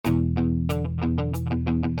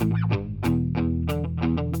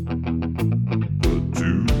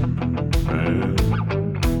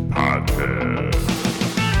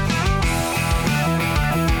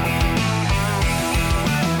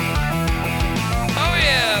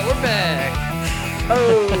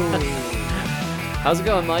Oh, How's it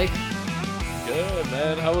going, Mike? good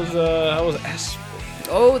man. How was Aspen?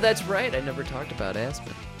 Oh, that's right. I never talked about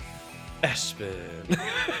Aspen. Aspen.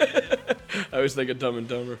 I always think of Dumb and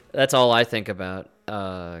Dumber. That's all I think about,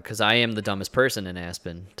 because I am the dumbest person in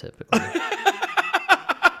Aspen, typically.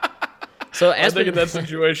 So Aspen, I think in that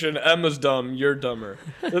situation, Emma's dumb, you're dumber.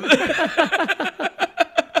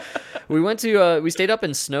 we stayed up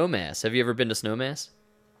in Snowmass. Have you ever been to Snowmass?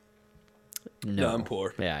 No, I'm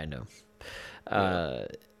poor. Yeah, I know.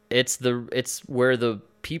 It's where the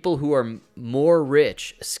people who are more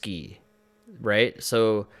rich ski, right?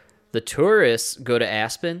 So the tourists go to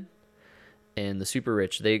Aspen, and the super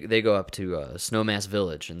rich they go up to Snowmass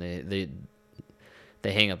Village, and they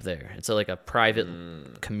hang up there. It's like a private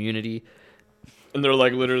community. And they're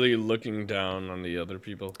like literally looking down on the other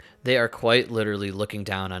people. They are quite literally looking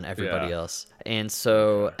down on everybody else. And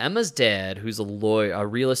so Emma's dad, who's a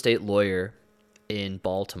real estate lawyer in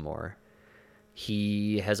Baltimore,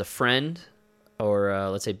 he has a friend, or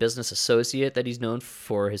let's say business associate, that he's known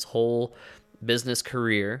for his whole business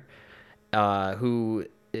career, who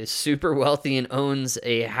is super wealthy and owns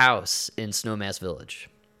a house in Snowmass Village.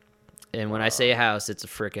 And when I say a house, it's a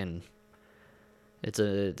freaking... It's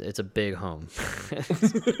a big home.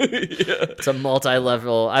 It's a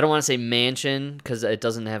multi-level. I don't want to say mansion because it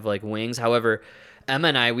doesn't have like wings. However, Emma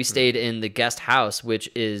and I, we stayed in the guest house, which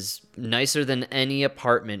is nicer than any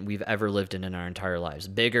apartment we've ever lived in our entire lives.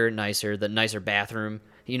 Bigger, nicer, the nicer bathroom.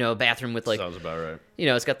 You know, bathroom with like... Sounds about right. You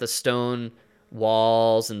know, it's got the stone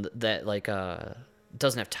walls and that like it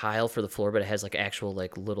doesn't have tile for the floor, but it has like actual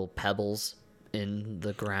like little pebbles in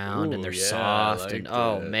the ground. Ooh, and they're soft. And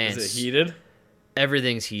oh man, is it heated?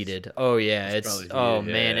 Everything's heated. Oh yeah, it's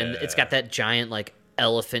man, and it's got that giant like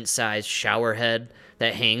elephant-sized shower head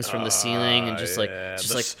that hangs from the ceiling and just like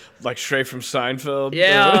straight from Seinfeld.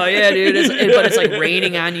 Yeah, oh yeah, dude. But it's like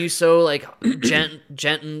raining on you, so like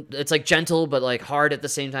it's like gentle but like hard at the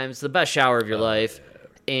same time. It's the best shower of your life.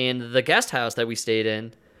 Yeah. And the guest house that we stayed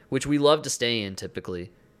in, which we love to stay in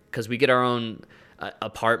typically, because we get our own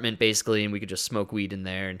apartment basically, and we could just smoke weed in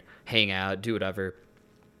there and hang out, do whatever.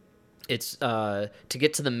 It's to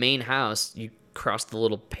get to the main house, you cross the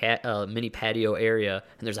little mini patio area,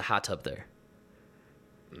 and there's a hot tub there.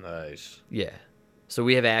 Nice. Yeah. So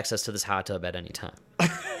we have access to this hot tub at any time.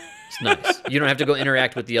 It's nice. You don't have to go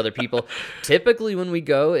interact with the other people. Typically when we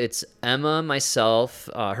go, it's Emma, myself,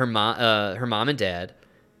 her mom and dad.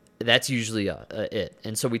 That's usually it.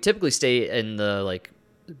 And so we typically stay in the like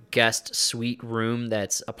guest suite room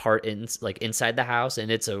that's inside the house, and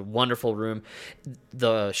it's a wonderful room.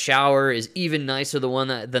 The shower is even nicer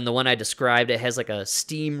than the one I described. It has like a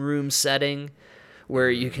steam room setting where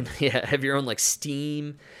you can have your own like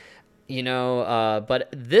steam, you know. But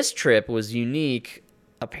this trip was unique.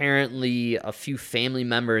 Apparently, a few family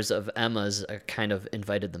members of Emma's kind of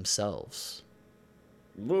invited themselves.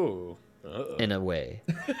 Whoa. In a way.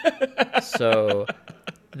 So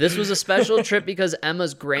this was a special trip because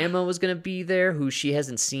Emma's grandma was going to be there, who she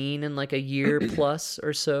hasn't seen in like a year plus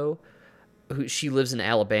or so. She lives in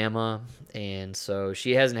Alabama, and so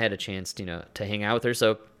she hasn't had a chance, to hang out with her.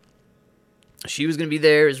 So she was going to be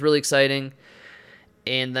there. It was really exciting.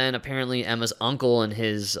 And then apparently Emma's uncle and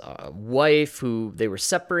his wife, who they were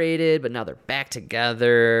separated, but now they're back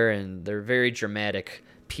together, and they're very dramatic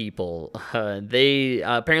people. They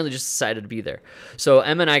apparently just decided to be there. So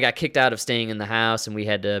Emma and I got kicked out of staying in the house, and we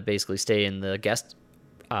had to basically stay in the guest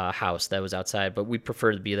house that was outside, but we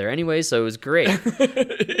preferred to be there anyway, so it was great.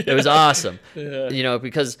 It was awesome. Yeah.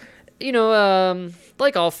 Because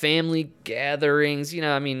like all family gatherings,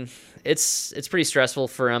 I mean, it's pretty stressful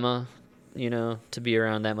for Emma, to be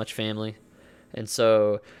around that much family. And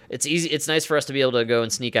so it's nice for us to be able to go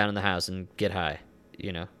and sneak out in the house and get high,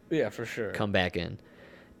 Yeah, for sure. Come back in.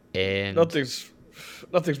 And nothing's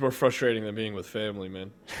more frustrating than being with family,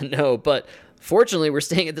 man. No, but fortunately we're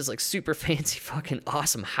staying at this like super fancy fucking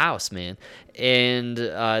awesome house, man. And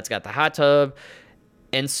it's got the hot tub.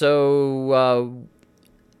 And so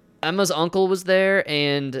Emma's uncle was there,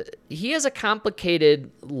 and he has a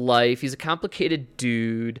complicated life. He's a complicated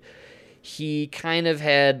dude. He kind of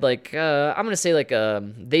had like I'm going to say like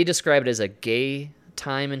they describe it as a gay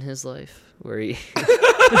time in his life where he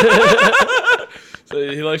So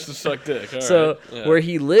he likes to suck dick. All so right. Yeah. Where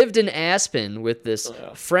he lived in Aspen with this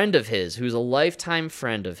friend of his, who's a lifetime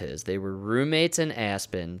friend of his. They were roommates in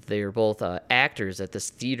Aspen. They were both actors at this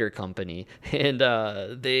theater company, and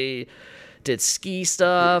they did ski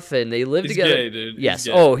stuff, and they lived together. He's gay, dude. Yes.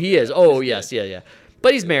 Gay. Oh, he is. Oh, yes. Yeah.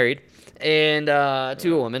 But he's married, and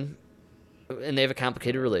to a woman, and they have a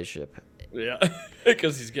complicated relationship. Yeah,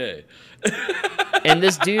 because he's gay. And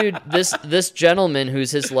this dude, this gentleman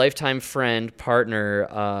who's his lifetime friend,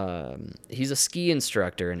 partner, he's a ski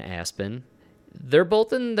instructor in Aspen. They're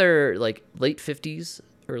both in their like late 50s,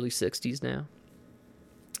 early 60s now.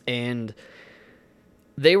 And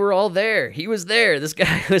they were all there. He was there. This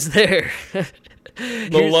guy was there.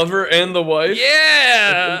 The lover and the wife?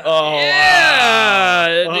 Yeah. Oh,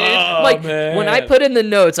 yeah. wow. Dude. Oh, like, man. when I put in the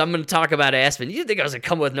notes, I'm going to talk about Aspen. You didn't think I was going to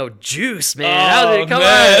come with no juice, man. Oh, How did it come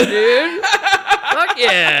man. on, dude? Fuck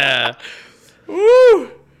yeah.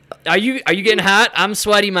 Woo! Are you getting hot? I'm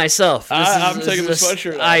sweaty myself. I'm taking the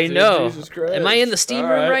sweatshirt off, I dude. know. Jesus Christ. Am I in the steam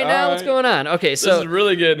All room right now? all What's going on? Okay, so this is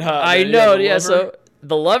really getting hot. I man. know. The Yeah, lover? so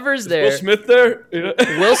the lover's there. Will Smith there?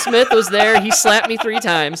 Will Smith was there. He slapped me 3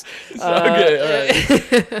 times. Okay, all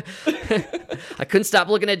right. I couldn't stop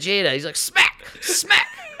looking at Jada. He's like, smack, smack.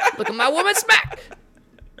 Look at my woman, smack.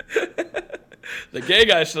 The gay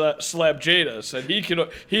guy slapped Jada. Said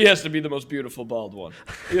he has to be the most beautiful bald one.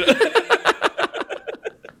 You know?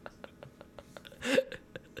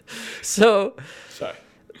 So, Sorry.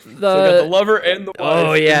 So we got the lover and the wife.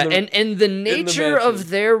 Oh yeah, in the- and the nature of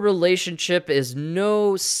mansion. their relationship is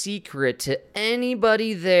no secret to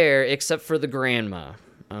anybody there except for the grandma.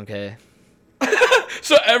 Okay.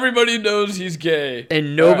 So everybody knows he's gay.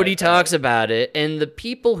 And nobody All right, talks about it. And the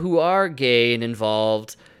people who are gay and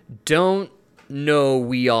involved don't know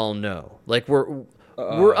we all know. Like we're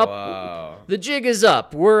up. Wow. The jig is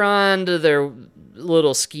up. We're on to their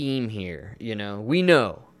little scheme here. You know, we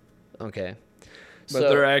know. Okay. But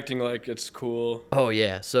they're acting like it's cool. Oh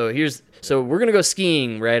yeah. So we're gonna go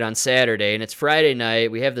skiing right on Saturday, and it's Friday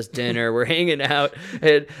night. We have this dinner. We're hanging out,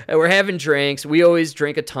 and we're having drinks. We always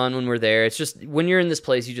drink a ton when we're there. It's just when you're in this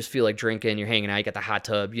place, you just feel like drinking. You're hanging out. You got the hot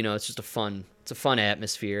tub. You know, it's just a fun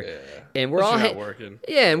atmosphere. Yeah. And we're all not working.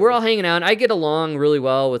 Yeah, and we're all hanging out. And I get along really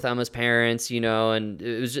well with Emma's parents. You know, and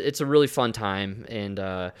it's a really fun time. And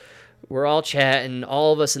we're all chatting,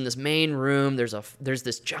 all of us in this main room. There's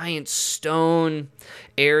this giant stone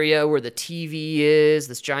area where the TV is,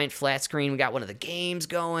 this giant flat screen. We got one of the games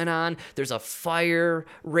going on. There's a fire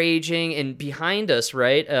raging, and behind us,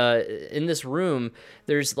 right, in this room,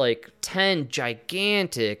 there's like 10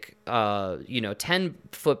 gigantic, 10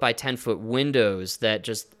 foot by 10 foot windows that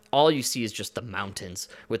just all you see is just the mountains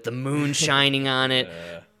with the moon shining on it.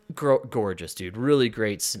 Yeah. Gorgeous, dude. Really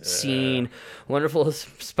great scene. Wonderful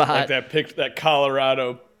spot. Like that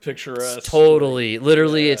Colorado picturesque. Totally.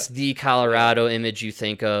 Literally, it's the Colorado image you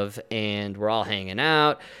think of, and we're all hanging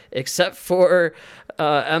out, except for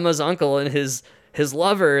Emma's uncle and his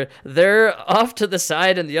lover. They're off to the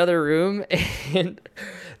side in the other room, and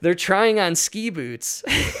they're trying on ski boots.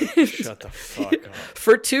 Shut the fuck up.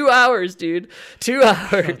 For 2 hours, dude. 2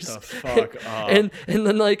 hours. Shut the fuck up. And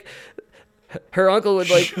then, like, her uncle would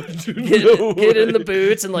like Dude, get in the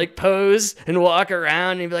boots and like pose and walk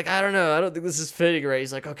around and he'd be like, I don't know, I don't think this is fitting right.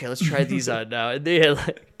 He's like, okay, let's try these on now. And they had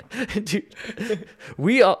like, dude,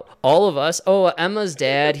 we all of us. Oh, Emma's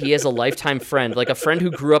dad, he has a lifetime friend, like a friend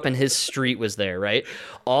who grew up in his street was there, right?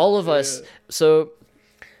 All of us. So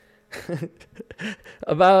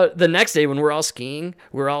about the next day when we're all skiing,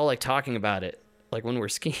 we're all like talking about it. Like when we're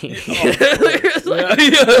skiing.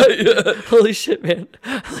 Holy shit, man.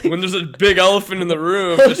 Like, when there's a big elephant in the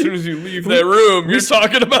room, as soon as you leave that room, you're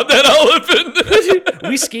talking about that elephant.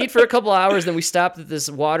 we skied for a couple hours, then we stopped at this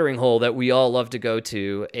watering hole that we all love to go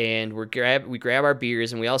to, and we grab our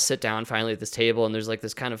beers, and we all sit down finally at this table, and there's like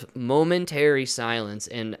this kind of momentary silence,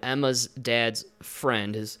 and Emma's dad's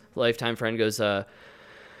friend, his lifetime friend, goes,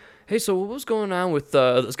 hey, so what was going on with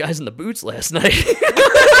those guys in the boots last night?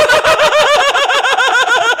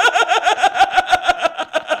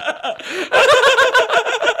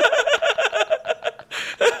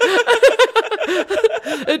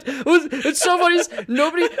 It's so funny.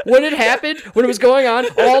 Nobody, when it happened, when it was going on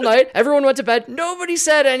all night, everyone went to bed. Nobody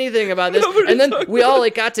said anything about this. And then we all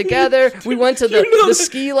like got together. We went to the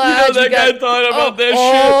ski lodge. You know that guy thought about that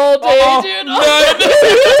all shit day, dude.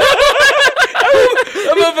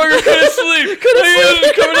 That motherfucker couldn't sleep. He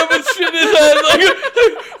was coming up with shit in his head. Like,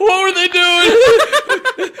 what were they doing?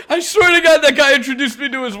 I swear to God, that guy introduced me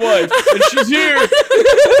to his wife, and she's here.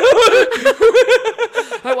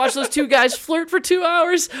 I watched those two guys flirt for 2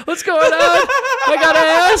 hours. What's going on? I gotta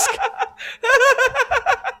ask.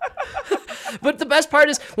 But the best part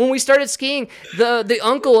is when we started skiing, the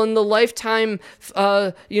uncle and the lifetime,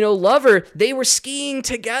 lover, they were skiing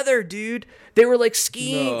together, dude. They were like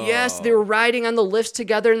skiing. No. Yes, they were riding on the lifts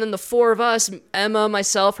together, and then the four of us, Emma,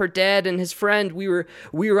 myself, her dad, and his friend, we were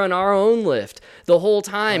on our own lift the whole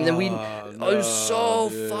time. Then it was so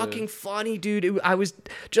fucking funny, dude. I was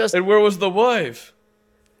just. And where was the wife?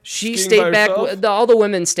 She Skiing stayed by back. herself? All the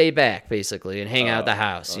women stay back basically and hang out at the Oh,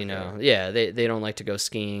 house. You okay. know, yeah, they don't like to go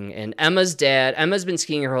skiing. And Emma's been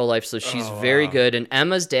skiing her whole life, so she's very good. And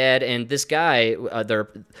Emma's dad and this guy,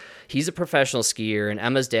 he's a professional skier, and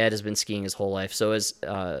Emma's dad has been skiing his whole life. So is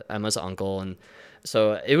Emma's uncle, and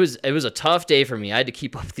so it was a tough day for me. I had to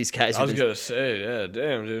keep up with these guys. I was gonna say, yeah,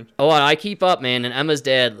 damn, dude. Oh, I keep up, man. And Emma's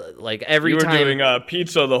dad, like every You were time. doing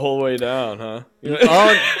pizza the whole way down, huh?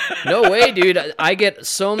 Oh, no way, dude. I get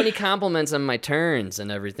so many compliments on my turns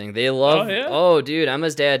and everything. They love. Oh, yeah? Oh, dude,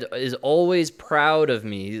 Emma's dad is always proud of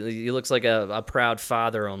me. He looks like a proud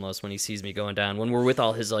father almost when he sees me going down. When we're with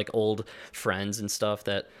all his like old friends and stuff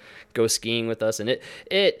that go skiing with us, and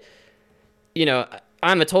it, you know,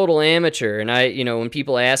 I'm a total amateur, and when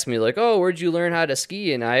people ask me like, "Oh, where'd you learn how to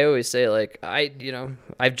ski?" and I always say like,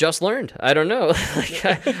 I've just learned. I don't know. Like,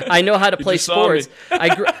 I know how to play just saw sports. me.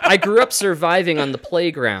 I grew up surviving on the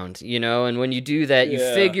playground, and when you do that, you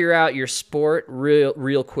figure out your sport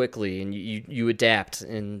real quickly, and you adapt,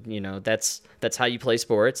 and that's how you play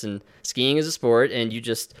sports. And skiing is a sport, and you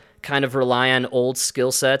just kind of rely on old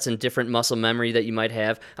skill sets and different muscle memory that you might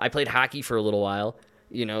have. I played hockey for a little while.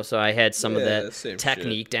 So I had some of that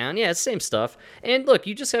technique down. Yeah, it's same stuff. And look,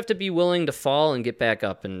 you just have to be willing to fall and get back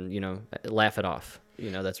up and, laugh it off.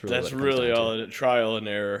 That's really all it, trial and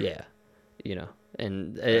error. Yeah.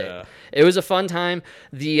 And it was a fun time.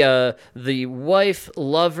 The wife,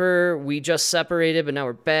 lover, we just separated, but now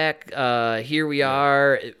we're back. Here we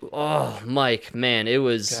are. Mike, man, it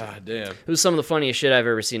was God damn. It was some of the funniest shit I've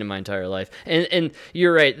ever seen in my entire life. And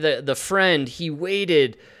you're right. The friend, he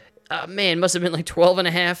waited. Must have been like 12 and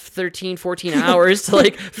a half, 13, 14 hours to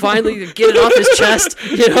like finally get it off his chest.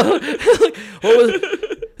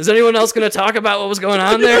 Is anyone else going to talk about what was going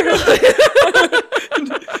on there?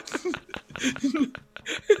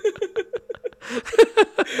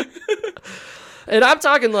 And I'm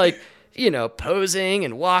talking like, posing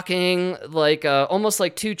and walking, like almost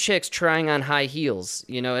like two chicks trying on high heels.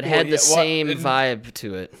 It had the same vibe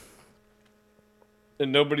to it.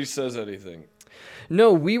 And nobody says anything.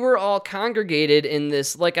 No, we were all congregated in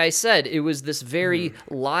this, like I said, it was this very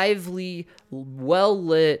lively,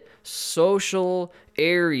 well-lit, social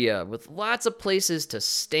area with lots of places to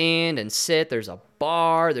stand and sit. There's a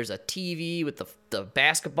bar, there's a TV with the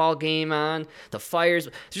basketball game on, the fires.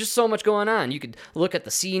 There's just so much going on. You could look at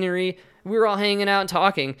the scenery. We were all hanging out and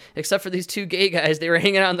talking, except for these two gay guys. They were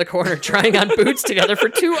hanging out in the corner trying on boots together for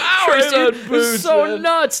 2 hours, dude. It was so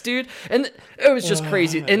nuts, dude. And it was just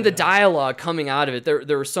crazy. And the dialogue coming out of it,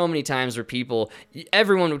 there were so many times where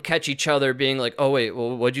everyone would catch each other being like, oh, wait,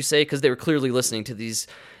 well, what'd you say? Because they were clearly listening to these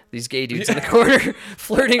gay dudes in the corner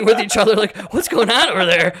flirting with each other, like, what's going on over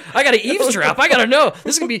there? I gotta eavesdrop. I gotta know.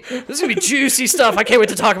 This is gonna be juicy stuff. I can't wait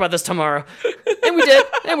to talk about this tomorrow. And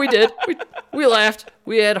we did. We laughed.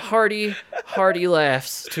 We had hearty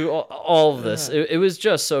laughs to all of this. It was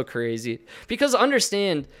just so crazy. Because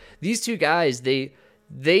understand, these two guys, they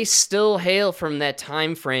still hail from that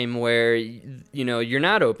time frame where you're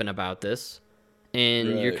not open about this,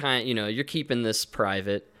 and you're you're keeping this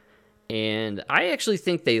private. And I actually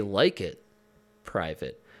think they like it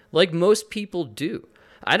private, like most people do.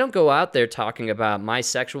 I don't go out there talking about my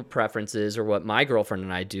sexual preferences or what my girlfriend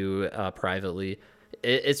and I do privately.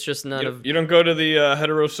 It's just none of... You don't go to the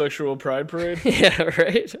heterosexual pride parade? Yeah,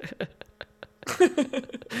 right?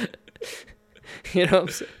 You know what I'm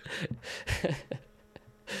saying?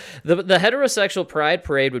 The heterosexual pride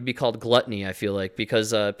parade would be called gluttony, I feel like,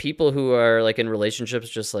 because people who are like in relationships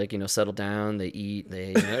just like, settle down, they eat,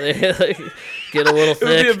 they like, get a little thick.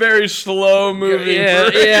 It would be a very slow moving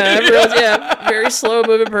parade. Very slow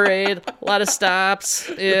moving parade. A lot of stops,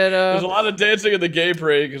 There's a lot of dancing in the gay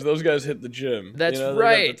parade because those guys hit the gym. That's they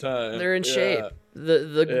right. got the time. They're in shape.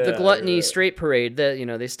 The gluttony straight parade that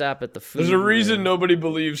they stop at the food. There's a reason nobody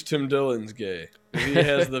believes Tim Dillon's gay. He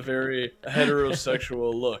has the very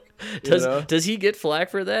heterosexual look. Does he get flack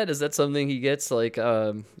for that? Is that something he gets? Like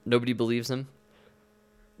nobody believes him?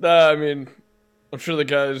 I mean, I'm sure the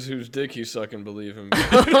guys whose dick he's sucking believe him. I'm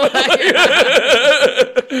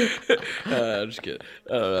just kidding.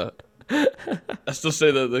 I don't know. I still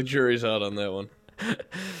say that the jury's out on that one.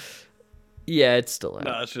 Yeah, it's still out.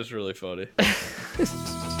 No, it's just really funny.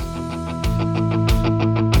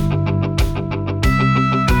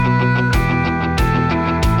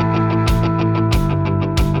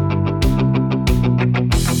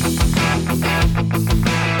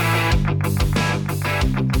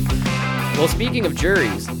 Well, speaking of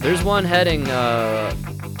juries, there's one heading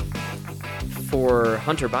for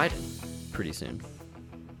Hunter Biden pretty soon.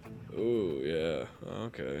 Ooh, yeah.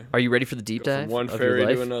 Okay. Are you ready for the deep dive? From one of fairy your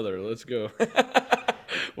life? to another. Let's go.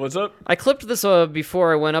 What's up? I clipped this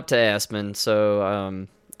before I went up to Aspen, so I'm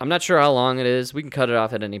not sure how long it is. We can cut it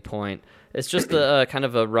off at any point. It's just the kind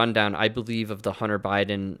of a rundown, I believe, of the Hunter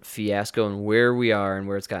Biden fiasco and where we are and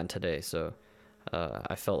where it's gotten today. So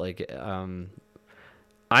I felt like I'm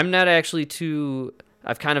not actually too.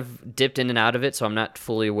 I've kind of dipped in and out of it, so I'm not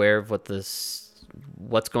fully aware of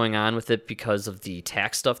what's going on with it because of the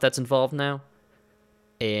tax stuff that's involved now.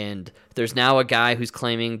 And there's now a guy who's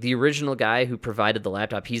claiming, the original guy who provided the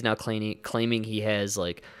laptop, he's now claiming he has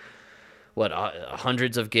like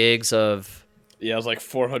hundreds of gigs of. Yeah, it was like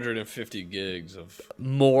 450 gigs of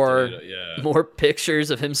more data, yeah. More pictures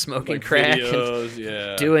of him smoking like crack videos,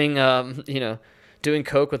 and yeah. doing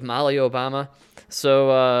coke with Molly Obama.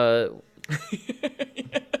 So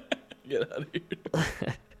get out of here.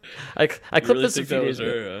 I clipped really this a think few that days was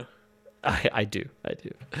ago. her, huh? I do.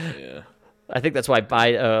 Yeah. I think that's why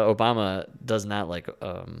Obama does not like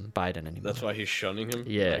Biden anymore. That's why he's shunning him?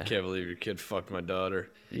 Yeah. I can't believe your kid fucked my daughter.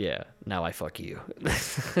 Yeah. Now I fuck you. I'm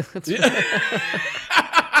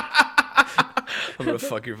going to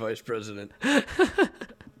fuck your vice president.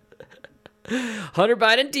 Hunter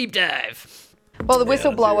Biden deep dive. Well, the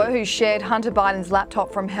whistleblower who shared Hunter Biden's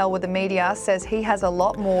laptop from hell with the media says he has a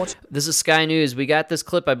lot more. This is Sky News. We got this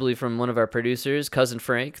clip, I believe, from one of our producers, Cousin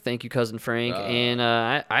Frank. Thank you, Cousin Frank. And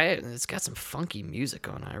it's got some funky music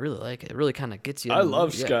going on. I really like it. It really kind of gets you. I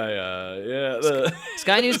love Sky.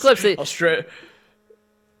 Sky News clips. I'll straight.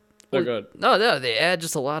 Oh, good. No, they add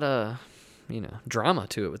just a lot of, drama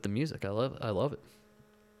to it with the music. I love it.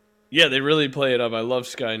 Yeah, they really play it up. I love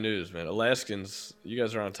Sky News, man. Alaskans, you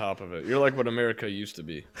guys are on top of it. You're like what America used to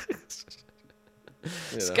be.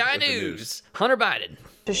 Sky News. Hunter Biden.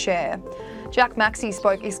 To share. Jack Maxey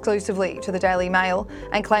spoke exclusively to the Daily Mail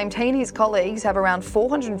and claimed he and his colleagues have around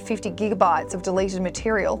 450 gigabytes of deleted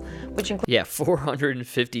material, which includes... Yeah,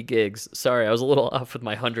 450 gigs. Sorry, I was a little off with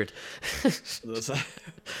my 100.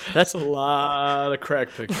 That's a lot of crack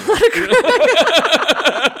pictures.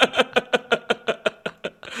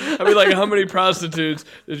 I mean, like, how many prostitutes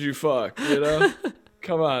did you fuck,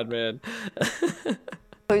 Come on, man.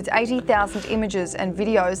 Includes 80,000 images and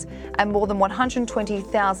videos and more than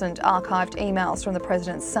 120,000 archived emails from the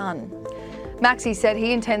president's son. Maxey said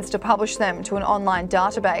he intends to publish them to an online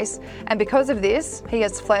database, and because of this, he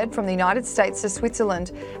has fled from the United States to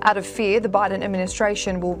Switzerland out of fear the Biden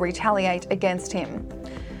administration will retaliate against him.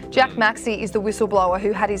 Jack Maxey is the whistleblower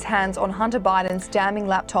who had his hands on Hunter Biden's damning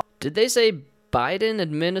laptop. Did they say Biden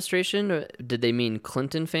administration, or did they mean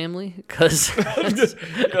Clinton family? Because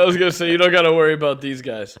I was gonna say, you don't gotta worry about these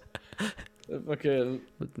guys. Fucking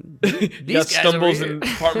these got guys stumbles and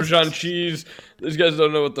Parmesan cheese. These guys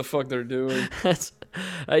don't know what the fuck they're doing.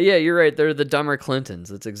 Yeah, you're right. They're the dumber Clintons.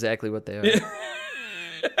 That's exactly what they are.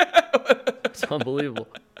 It's unbelievable.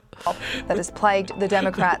 That has plagued the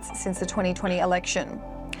Democrats since the 2020 election.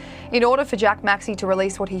 In order for Jack Maxey to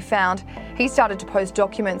release what he found, he started to post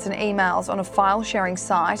documents and emails on a file-sharing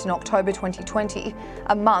site in October 2020,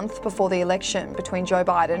 a month before the election between Joe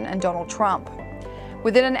Biden and Donald Trump.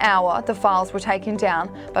 Within an hour, the files were taken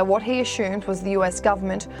down by what he assumed was the US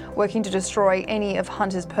government working to destroy any of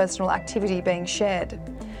Hunter's personal activity being shared.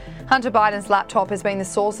 Hunter Biden's laptop has been the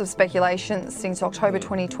source of speculation since October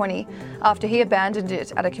 2020 after he abandoned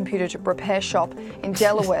it at a computer repair shop in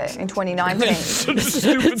Delaware in 2019. Such a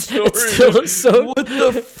stupid story. What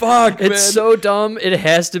the fuck, man? It's so dumb, it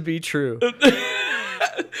has to be true.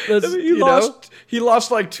 He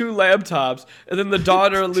lost like 2 laptops, and then the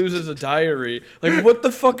daughter loses a diary. Like, what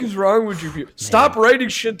the fuck is wrong with you people? Stop writing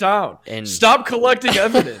shit down. And stop collecting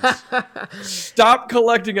evidence. Stop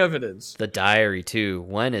collecting evidence. The diary, too.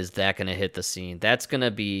 When is that going to hit the scene? That's going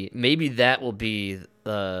to be... Maybe that will be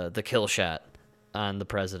the kill shot on the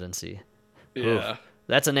presidency. Yeah. Oof.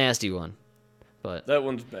 That's a nasty one. But that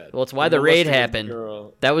one's bad. Well, it's why the raid happened.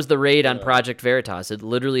 That was the raid on Project Veritas. It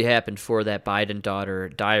literally happened for that Biden daughter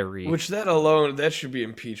diary. Which that alone, that should be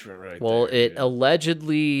impeachment right there. Well, it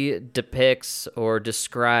allegedly depicts or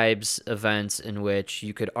describes events in which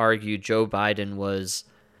you could argue Joe Biden was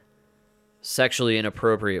sexually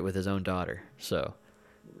inappropriate with his own daughter. So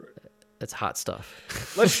it's hot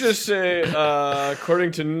stuff. Let's just say,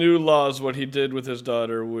 according to new laws, what he did with his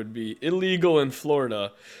daughter would be illegal in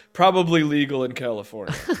Florida, probably legal in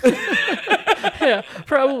California. Yeah,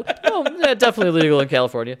 probably. Oh, yeah, definitely legal in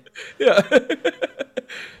California. Yeah.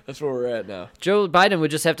 That's where we're at now. Joe Biden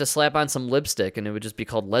would just have to slap on some lipstick, and it would just be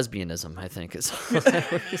called lesbianism, I think.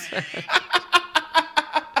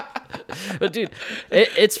 But dude,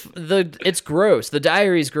 it's gross. The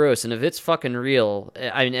diary's gross, and if it's fucking real,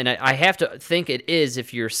 I have to think it is.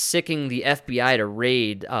 If you're sicking the FBI to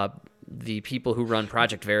raid the people who run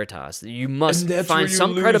Project Veritas. You must And that's find where you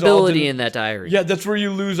some lose credibility in that diary. Yeah, that's where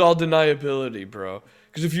you lose all deniability, bro.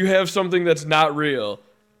 Because if you have something that's not real,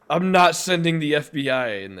 I'm not sending the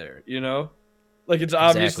FBI in there, you know? Like, it's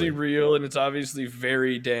obviously real, and it's obviously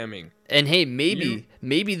very damning. And hey, maybe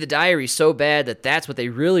the diary's so bad that that's what they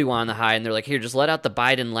really want to hide, and they're like, here, just let out the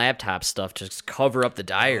Biden laptop stuff, just cover up the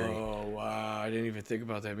diary. Oh, wow, I didn't even think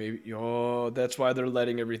about that. Maybe, that's why they're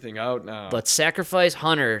letting everything out now. Let's sacrifice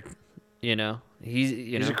Hunter, you know?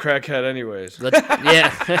 He's a crackhead anyways.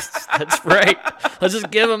 That's right. Let's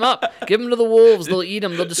just give him up. Give him to the wolves. They'll eat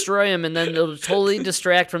him. They'll destroy him, and then they'll totally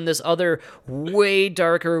distract from this other way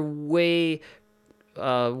darker, way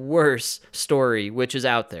worse story, which is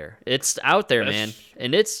out there. It's out there, man,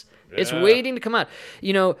 and it's waiting to come out.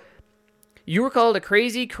 You know, you were called a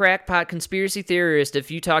crazy crackpot conspiracy theorist if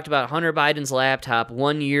you talked about Hunter Biden's laptop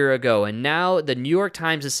 1 year ago, and now the New York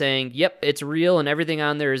Times is saying, yep, it's real and everything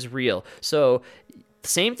on there is real. So the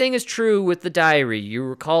same thing is true with the diary. You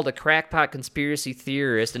were called a crackpot conspiracy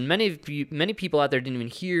theorist, and many people out there didn't even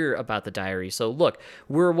hear about the diary. So look,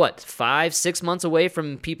 we're 5-6 months away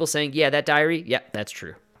from people saying, yeah, that diary, yeah, that's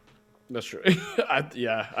true. That's true.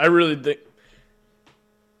 I really think.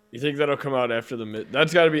 You think that'll come out after the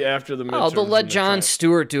That's got to be after the midterms. Oh, they'll let Jon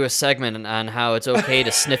Stewart do a segment on how it's okay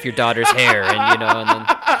to sniff your daughter's hair, and then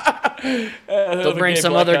they'll bring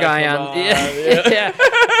some other guy on. Yeah.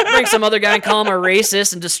 Bring some other guy and call him a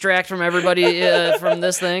racist and distract from everybody from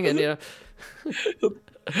this thing, and he'll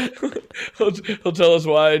tell us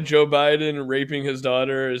why Joe Biden raping his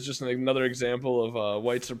daughter is just another example of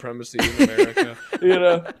white supremacy in America.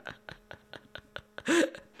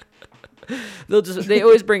 They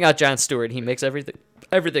always bring out Jon Stewart. He makes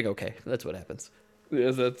everything okay. That's what happens.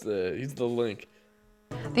 Yes, he's the link.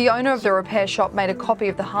 The owner of the repair shop made a copy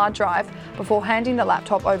of the hard drive before handing the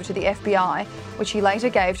laptop over to the FBI, which he later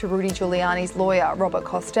gave to Rudy Giuliani's lawyer, Robert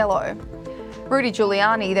Costello. Rudy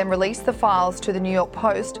Giuliani then released the files to the New York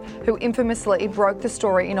Post, who infamously broke the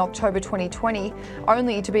story in October 2020,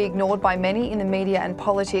 only to be ignored by many in the media and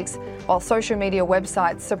politics, while social media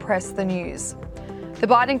websites suppressed the news. The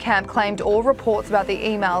Biden camp claimed all reports about the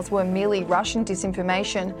emails were merely Russian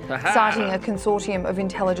disinformation, citing a consortium of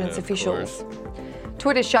intelligence officials.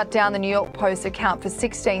 Twitter shut down the New York Post account for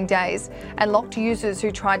 16 days and locked users who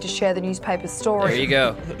tried to share the newspaper's story. There you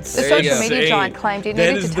go. The social media giant claimed it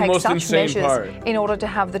needed to take such measures in order to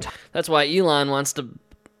have the... That's why Elon wants to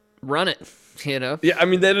run it. You know? Yeah, I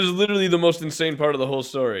mean, that is literally the most insane part of the whole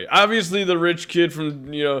story. Obviously, the rich kid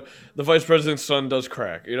from, the vice president's son does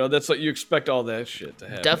crack. That's like, you expect all that shit to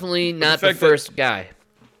happen. Definitely not the first guy.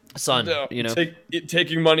 Son,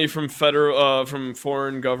 taking money from from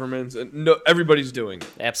foreign governments. And everybody's doing it.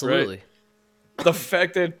 Absolutely. Right? The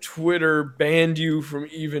fact that Twitter banned you from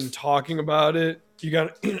even talking about it,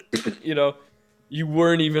 you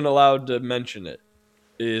weren't even allowed to mention it.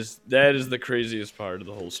 That is the craziest part of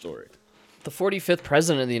the whole story. The 45th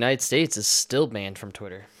president of the United States is still banned from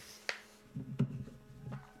Twitter.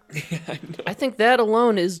 Yeah, I think that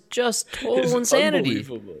alone is just total insanity.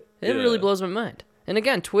 It really blows my mind. And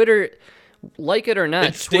again, Twitter, like it or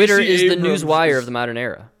not, Twitter is the newswire of the modern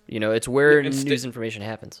era. It's where news information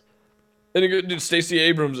happens. And Stacey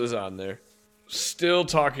Abrams is on there, still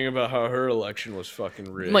talking about how her election was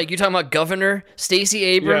fucking rigged. Mike, you talking about Governor Stacey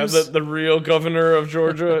Abrams? Yeah, the real governor of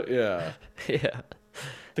Georgia. Yeah. Yeah.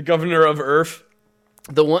 The governor of Earth.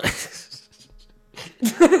 The one.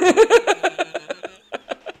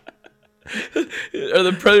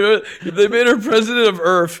 They made her president of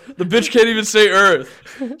Earth. The bitch can't even say Earth.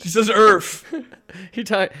 She says Earth.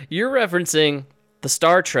 You're referencing the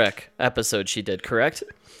Star Trek episode she did, correct?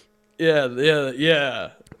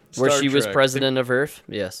 Yeah. Where she was president of Earth?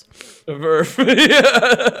 Yes. Of Earth.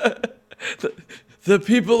 Yeah. The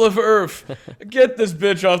people of Earth. Get this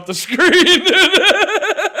bitch off the screen.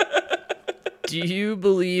 Do you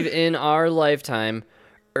believe in our lifetime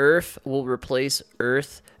Earth will replace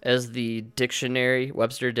Earth as the dictionary,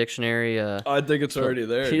 Webster dictionary? I think it's already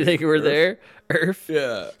there. You think we're Earth. There? Earth?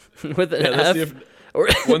 Yeah. With an F?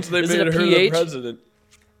 Once they made her the president.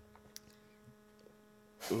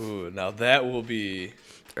 Ooh, now that will be...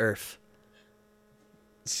 Earth.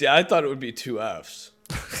 See, I thought it would be 2 Fs.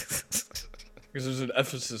 Because there's an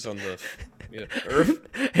emphasis on the Earth.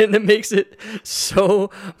 And it makes it so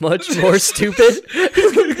much more stupid. Yeah,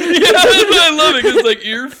 that's why I love it. Because it's like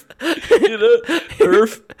Earth.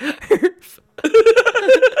 Earth.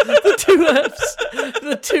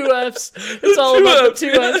 The two Fs. It's all about the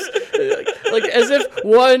 2 Fs. Like as if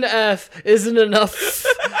 1 F isn't enough.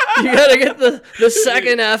 You gotta get the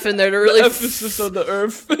second F in there to really... emphasis on the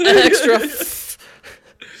Earth. An extra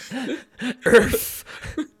Earth.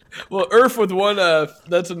 Well, Earth with one F,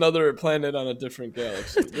 that's another planet on a different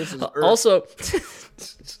galaxy. This is Earth. Also,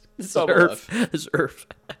 this is Earth. This is Earth.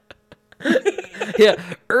 Yeah,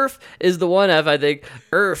 Earth is the one F, I think.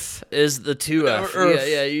 Earth is the two F. Earth.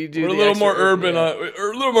 Yeah, you do. We're a little more urban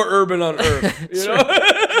on Earth. You know?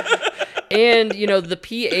 And the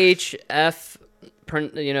PHF,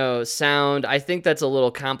 sound. I think that's a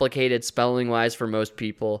little complicated spelling wise for most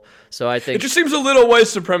people. So I think it just seems a little white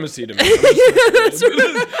supremacy to me.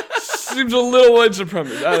 Seems a little white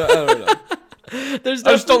supremacy. I don't know. I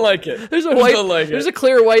just don't like it. There's a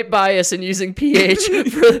clear white bias in using PH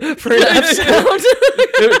for an F sound.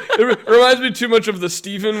 It reminds me too much of the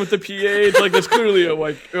Stephen with the PH. Like that's clearly a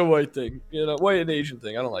white thing, white and Asian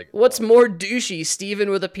thing. I don't like it. What's more douchey, Stephen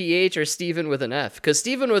with a PH or Stephen with an F? Because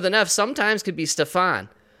Stephen with an F sometimes could be Stefan.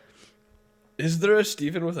 Is there a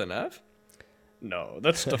Stephen with an F? No,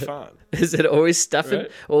 that's Stefan. Is it always Stephen?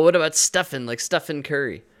 Right? Well, what about Stephen, like Stephen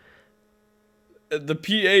Curry? The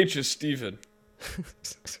PH is Stephen.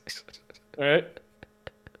 All right.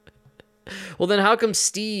 Well, then how come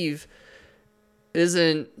Steve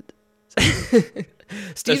isn't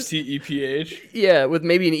Steve's STEPH? Yeah, with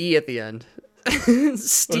maybe an E at the end.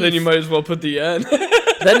 Steve. Well, then you might as well put the N.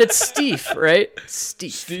 Then it's Steve, right?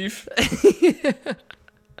 Steve.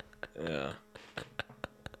 Yeah.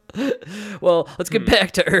 Well, let's get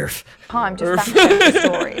back to Earth. Time to fact check the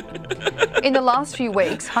story. In the last few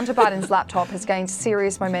weeks, Hunter Biden's laptop has gained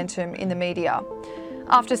serious momentum in the media.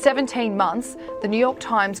 After 17 months, the New York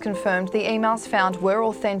Times confirmed the emails found were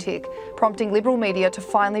authentic, prompting liberal media to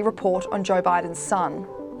finally report on Joe Biden's son.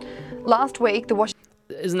 Last week, the Washington...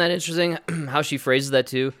 Isn't that interesting how she phrases that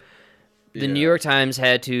too? The New York Times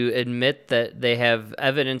had to admit that they have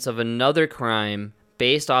evidence of another crime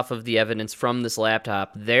based off of the evidence from this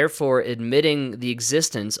laptop, therefore admitting the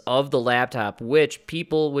existence of the laptop, which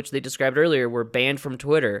they described earlier were banned from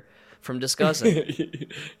Twitter from discussing.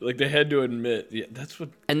 Like they had to admit. Yeah, that's what.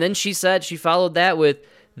 And then she said, she followed that with,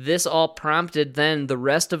 this all prompted then the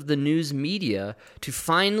rest of the news media to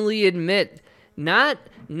finally admit, not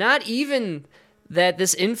even that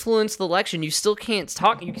this influenced the election. You still can't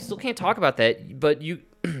talk about that, but you...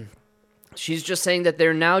 She's just saying that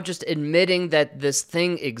they're now just admitting that this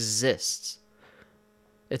thing exists.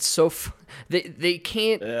 It's so... They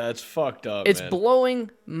can't... Yeah, it's fucked up, It's blowing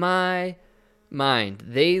my mind.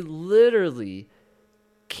 They literally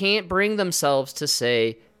can't bring themselves to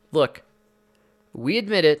say, look, we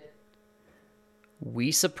admit it.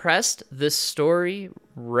 We suppressed this story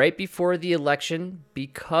right before the election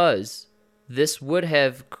because this would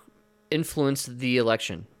have influenced the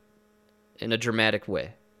election in a dramatic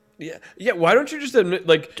way. Yeah. Why don't you just admit?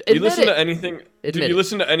 Like, you listen to anything? Did you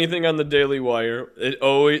listen to anything on the Daily Wire? They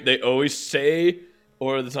always say,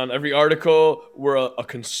 or it's on every article, we're a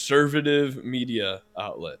conservative media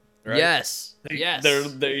outlet. Right? Yes. They're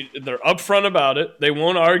upfront about it. They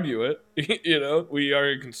won't argue it. We are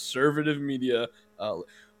a conservative media outlet.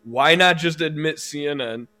 Why not just admit,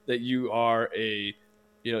 CNN, that you are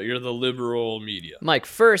you're the liberal media? Mike,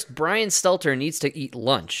 first, Brian Stelter needs to eat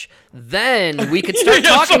lunch. Then we could start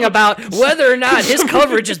talking about whether or not his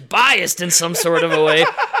coverage is biased in some sort of a way.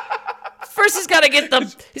 First, he's got to get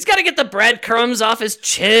the breadcrumbs off his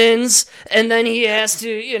chins, and then he has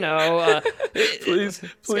to,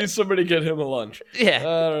 Please, somebody get him a lunch. Yeah,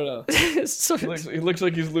 I don't know. He looks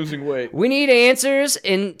like he's losing weight. We need answers,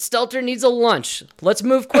 and Stelter needs a lunch. Let's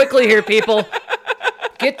move quickly here, people.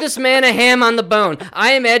 Get this man a ham on the bone.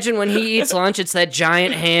 I imagine when he eats lunch, it's that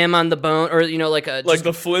giant ham on the bone, or like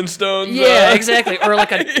the Flintstones. Yeah, exactly. Or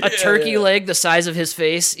like a turkey leg the size of his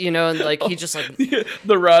face, and like he just like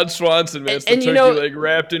the Rod Swanson, man. It's the turkey leg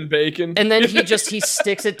wrapped in bacon. And then he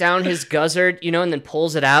sticks it down his guzzard, and then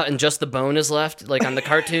pulls it out, and just the bone is left, like on the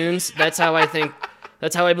cartoons. That's how I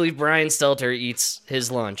believe Brian Stelter eats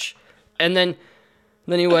his lunch, and then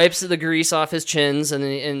he wipes the grease off his chins, and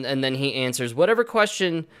then he answers whatever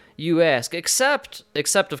question you ask, except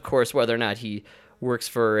of course whether or not he works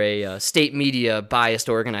for a state media biased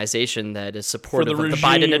organization that is supportive of the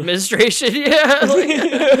Biden administration. Yeah,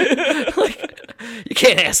 like you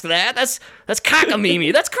can't ask that. That's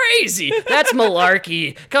cockamamie. That's crazy. That's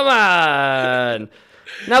malarkey. Come on.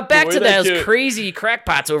 Now back to those crazy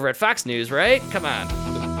crackpots over at Fox News, right? Come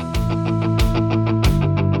on.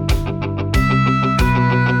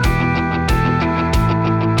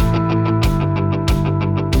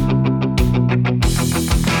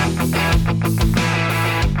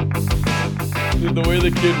 The way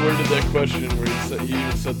the kid worded that question, where he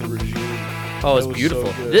even said the regime. Oh, it's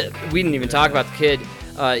beautiful. So we didn't even talk about the kid.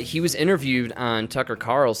 He was interviewed on Tucker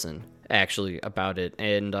Carlson, actually, about it,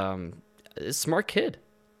 and a smart kid.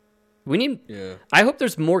 I hope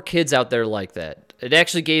there's more kids out there like that. It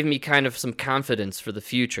actually gave me kind of some confidence for the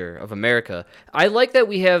future of America. I like that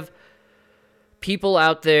we have people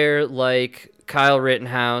out there like Kyle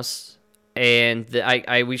Rittenhouse, and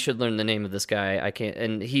we should learn the name of this guy. I can't,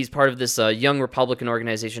 and he's part of this young Republican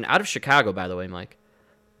organization out of Chicago, by the way, Mike.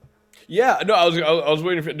 Yeah, no, I was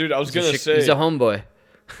waiting for, dude. I was gonna say he's a homeboy.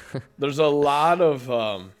 There's a lot of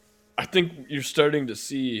I think you're starting to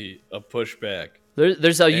see a pushback.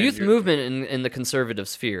 There's a youth movement in the conservative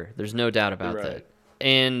sphere. There's no doubt about that.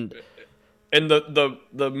 And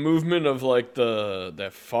the movement of like that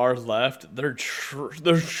far left, they're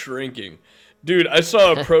shrinking. Dude, I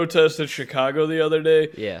saw a protest in Chicago the other day.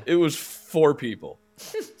 Yeah. It was 4 people.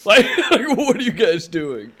 like what are you guys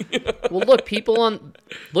doing? Well,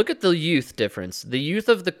 look at the youth difference. The youth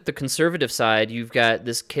of the conservative side, you've got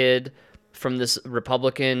this kid from this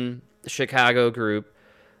Republican Chicago group.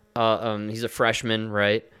 He's a freshman,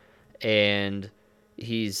 right? And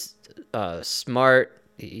he's smart.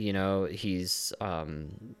 You know, he's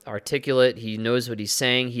articulate. He knows what he's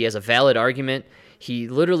saying. He has a valid argument. He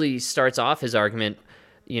literally starts off his argument,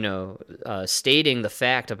 stating the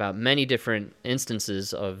fact about many different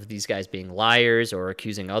instances of these guys being liars or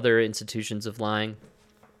accusing other institutions of lying.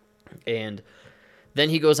 And then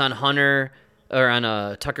he goes on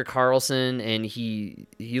Tucker Carlson, and he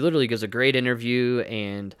literally gives a great interview.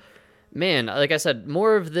 And man, like I said,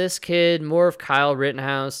 more of this kid, more of Kyle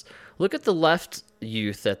Rittenhouse. Look at the left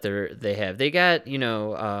youth that they have. They got,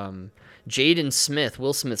 Jaden Smith,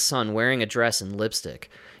 Will Smith's son, wearing a dress and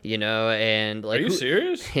lipstick. And like, are you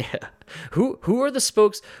serious? Yeah. Who are the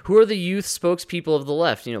youth spokespeople of the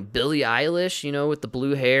left? Billie Eilish, with the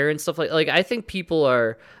blue hair and stuff like I think people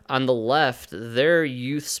are on the left, their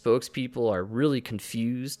youth spokespeople are really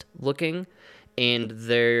confused looking, and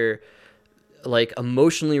they're like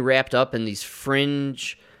emotionally wrapped up in these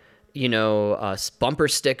fringe, bumper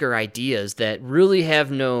sticker ideas that really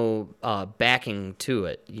have no backing to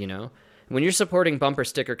it. When you're supporting bumper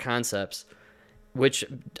sticker concepts, which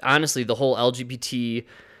honestly, the whole LGBT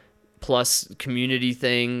plus community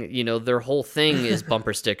thing, their whole thing is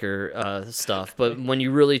bumper sticker stuff. But when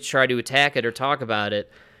you really try to attack it or talk about it,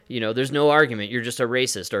 there's no argument. You're just a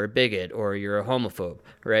racist or a bigot or you're a homophobe,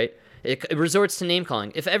 right? It resorts to name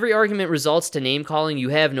calling. If every argument results to name calling, you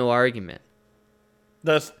have no argument.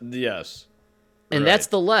 Yes. And that's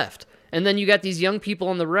the left. And then you got these young people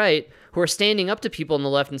on the right who are standing up to people on the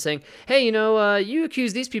left and saying, hey, you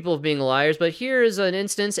accuse these people of being liars, but here is an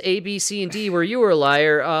instance A, B, C, and D where you were a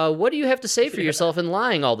liar. What do you have to say for yourself in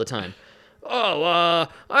lying all the time? Oh,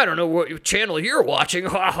 I don't know what channel you're watching.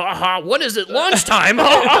 Ha, ha, ha. When is it lunchtime?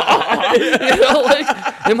 Ha, ha,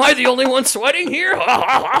 ha. Am I the only one sweating here? Ha,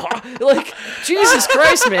 ha, ha. Like, Jesus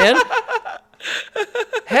Christ, man.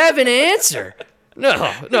 Have an answer. No,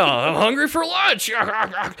 I'm hungry for lunch.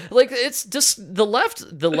 Like, it's just the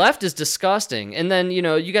left is disgusting. And then,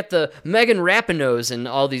 you got the Megan Rapinoes and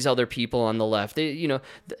all these other people on the left. The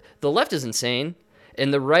left is insane,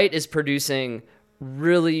 and the right is producing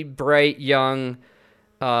really bright, young,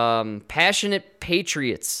 passionate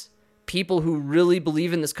patriots, people who really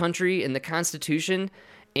believe in this country and the Constitution.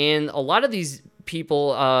 And a lot of these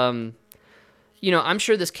people, I'm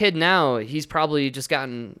sure this kid now, he's probably just caught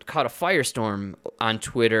a firestorm on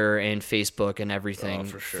Twitter and Facebook and everything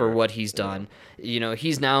for what he's done.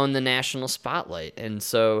 He's now in the national spotlight. And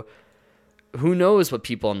so who knows what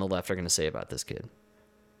people on the left are going to say about this kid.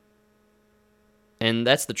 And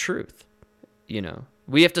that's the truth.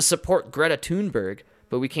 We have to support Greta Thunberg,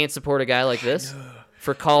 but we can't support a guy like this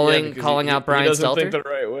for calling out Brian Stelter. He doesn't think the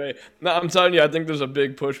right way. No, I'm telling you, I think there's a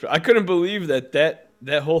big push. I couldn't believe that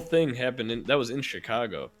whole thing happened. That was in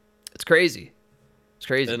Chicago. It's crazy. It's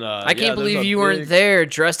crazy. And, I can't believe you weren't there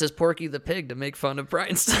dressed as Porky the Pig to make fun of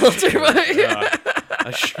Brian Stelter.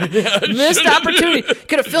 Missed opportunity.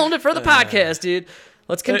 Could have filmed it for the podcast, dude.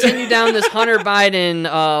 Let's continue down this Hunter Biden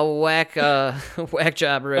whack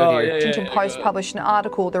job road here. The Washington Post published an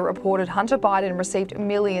article that reported Hunter Biden received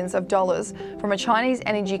millions of dollars from a Chinese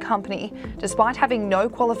energy company despite having no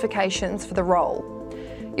qualifications for the role.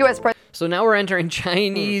 US President. So now we're entering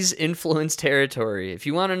Chinese influence territory. If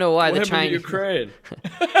you want to know why the Chinese Ukraine.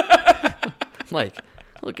 Mike,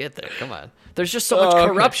 we'll get there. Come on. There's just so much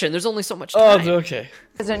corruption. Okay. There's only so much time. Oh, it's okay.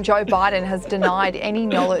 President Joe Biden has denied any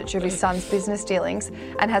knowledge of his son's business dealings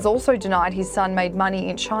and has also denied his son made money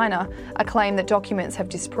in China, a claim that documents have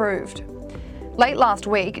disproved. Late last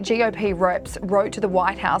week, GOP reps wrote to the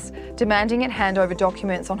White House demanding it hand over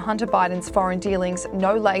documents on Hunter Biden's foreign dealings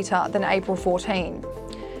no later than April 14.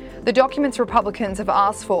 The documents Republicans have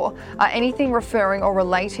asked for are anything referring or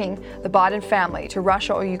relating the Biden family to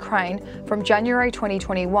Russia or Ukraine from January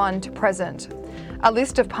 2021 to present. A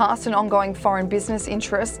list of past and ongoing foreign business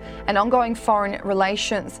interests and ongoing foreign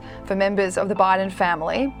relations for members of the Biden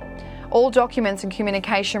family. All documents and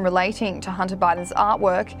communication relating to Hunter Biden's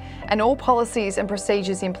artwork, and all policies and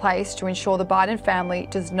procedures in place to ensure the Biden family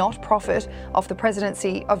does not profit off the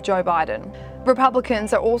presidency of Joe Biden.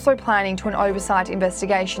 Republicans are also planning to an oversight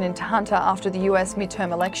investigation into Hunter after the US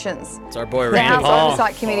midterm elections. It's our boy The Rand House Paul.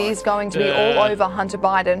 Oversight Committee is going to be all over Hunter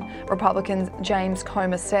Biden, Republican James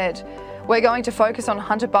Comer said. We're going to focus on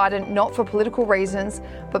Hunter Biden not for political reasons,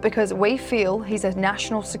 but because we feel he's a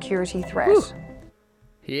national security threat. Whew.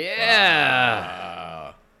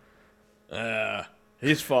 Yeah.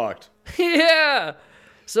 He's fucked. Yeah.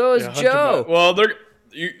 So is Joe. Well, I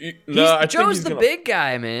think Joe's the big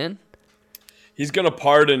guy, man. He's gonna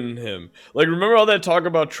pardon him. Like, remember all that talk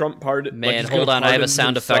about Trump pardon? Man, like hold on. I have a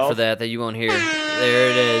sound effect for that you won't hear. There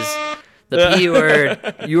it is. The P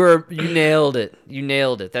word. You nailed it. You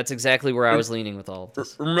nailed it. That's exactly where I was leaning with all of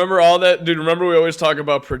this. Remember all that, dude? Remember we always talk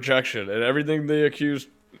about projection and everything they accused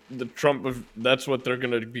the Trump of. That's what they're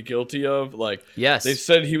gonna be guilty of. Like, yes, they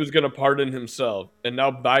said he was gonna pardon himself, and now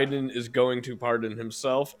Biden is going to pardon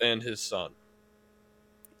himself and his son.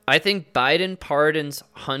 I think Biden pardons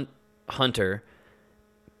Hunter.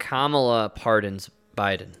 Kamala pardons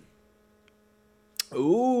Biden.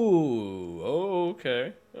 Ooh,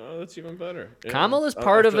 okay. Oh, that's even better. Yeah. Kamala's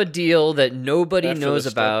part of a deal that nobody knows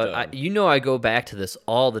about. I go back to this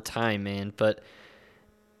all the time, man, but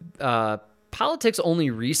politics only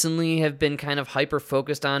recently have been kind of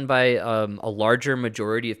hyper-focused on by a larger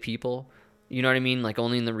majority of people. You know what I mean? Like,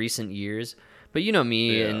 only in the recent years. But you know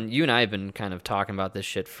me, and you and I have been kind of talking about this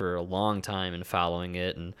shit for a long time and following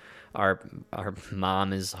it, and our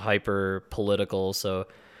mom is hyper-political, so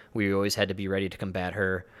we always had to be ready to combat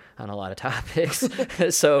her on a lot of topics.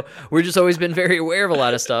 So we've just always been very aware of a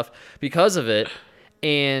lot of stuff because of it.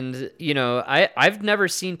 And, you know, I've never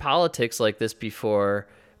seen politics like this before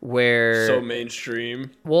where... So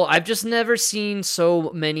mainstream. Well, I've just never seen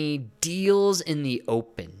so many deals in the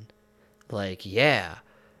open. Like, yeah,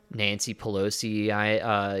 Nancy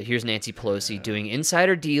Pelosi, here's Nancy Pelosi doing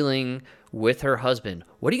insider dealing with her husband.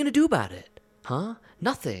 What are you going to do about it? Huh?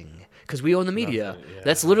 Nothing. Because we own the media. Yeah,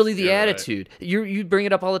 that's literally the attitude. Right. You bring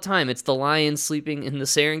it up all the time. It's the lions sleeping in the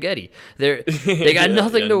Serengeti. They got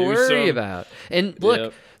nothing to worry about. And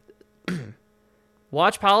look,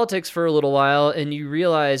 watch politics for a little while, and you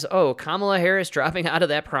realize, oh, Kamala Harris dropping out of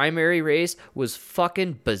that primary race was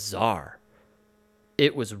fucking bizarre.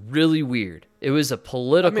 It was really weird. It was a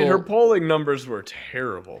political... I mean, her polling numbers were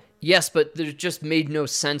terrible. Yes, but it just made no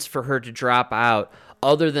sense for her to drop out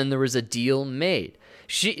other than there was a deal made.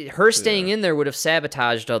 Her staying in there would have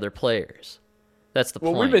sabotaged other players. That's the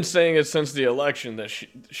point. Well, we've been saying it since the election that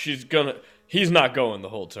he's not going the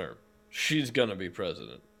whole term. She's gonna be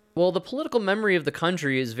president. Well, the political memory of the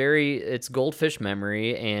country is it's goldfish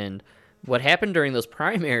memory, and what happened during those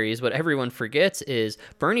primaries, what everyone forgets is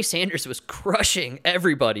Bernie Sanders was crushing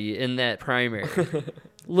everybody in that primary.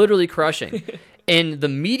 Literally crushing. And the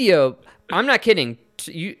media, I'm not kidding,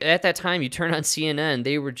 at that time, you turn on CNN,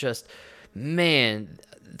 they were just... Man,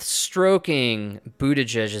 stroking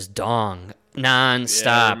Buttigieg's dong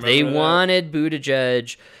nonstop. They wanted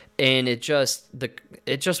Buttigieg, and it just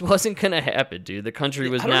wasn't gonna happen, dude. The country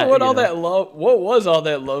was not. I don't know what was all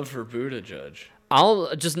that love for Buttigieg?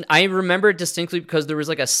 I remember it distinctly because there was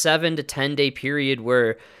like a 7 to 10 day period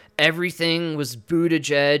where everything was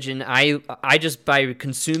Buttigieg, and I just, by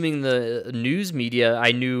consuming the news media,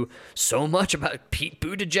 I knew so much about Pete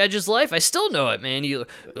Buttigieg's life. I still know it, man.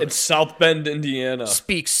 It's South Bend, Indiana.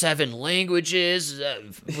 Speaks 7 languages,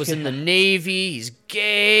 was in the Navy, he's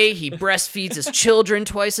gay, he breastfeeds his children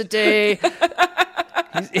twice a day.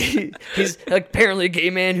 He's apparently a gay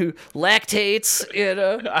man who lactates, you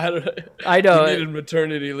know. I know. He needed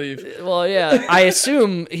maternity leave. Well, yeah. I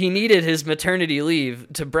assume he needed his maternity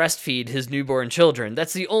leave to breastfeed his newborn children.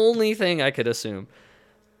 That's the only thing I could assume.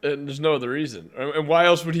 And there's no other reason. And why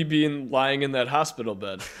else would he be lying in that hospital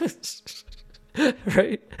bed?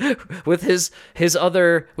 Right? With his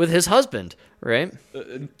husband, right?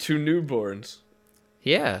 2 newborns.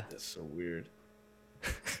 Yeah. That's so weird.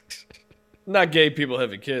 Not gay people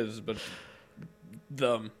having kids, but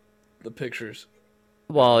the pictures.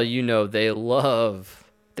 Well, you know, they love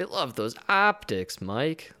those optics,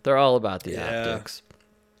 Mike. They're all about the optics.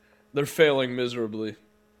 They're failing miserably.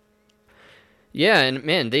 Yeah, and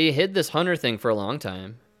man, they hid this Hunter thing for a long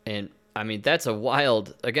time. And I mean, that's a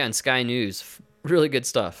wild, again, Sky News, really good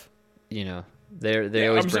stuff, you know. They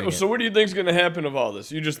always bring it. So what do you think's gonna happen of all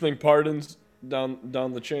this? You just think pardons down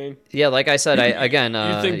the chain? Yeah, like I said, I got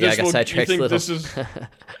sidetracked a little.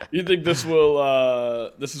 You think this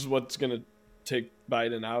will this is what's gonna take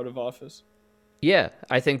Biden out of office? Yeah,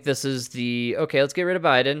 I think this is let's get rid of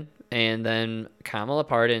Biden, and then Kamala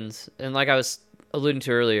pardons. And like I was alluding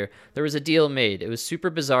to earlier, there was a deal made. It was super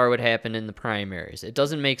bizarre what happened in the primaries. It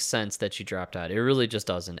doesn't make sense that she dropped out. It really just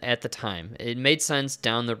doesn't at the time. It made sense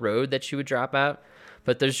down the road that she would drop out,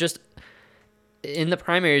 but there's just, in the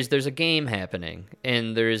primaries, there's a game happening,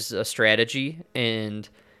 and there's a strategy, and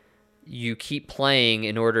you keep playing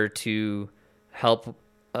in order to help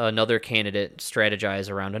another candidate strategize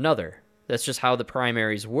around another. That's just how the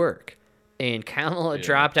primaries work. And Kamala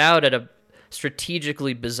dropped out at a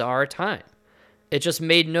strategically bizarre time. It just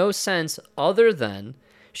made no sense other than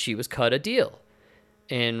she was cut a deal.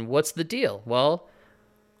 And what's the deal? Well,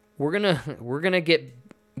 we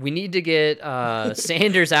need to get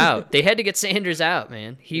Sanders out. They had to get Sanders out,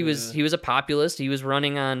 man. He was a populist. He was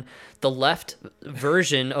running on the left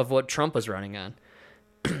version of what Trump was running on.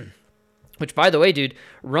 Which, by the way, dude,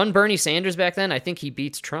 run Bernie Sanders back then, I think he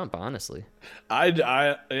beats Trump, honestly. I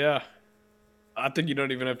think you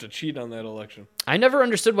don't even have to cheat on that election. I never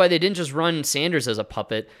understood why they didn't just run Sanders as a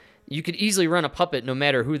puppet. You could easily run a puppet no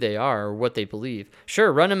matter who they are or what they believe.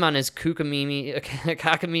 Sure, run him on his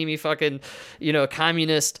cockamamie fucking,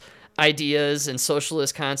 communist ideas and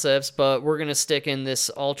socialist concepts, but we're going to stick in this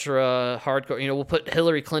ultra hardcore, we'll put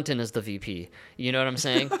Hillary Clinton as the VP. You know what I'm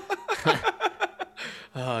saying?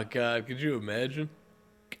 Oh, God, could you imagine?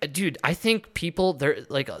 Dude, I think people, they're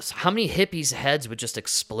like, how many hippies' heads would just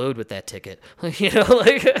explode with that ticket? Yeah.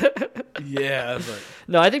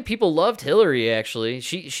 No, I think people loved Hillary, actually.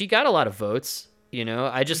 She got a lot of votes,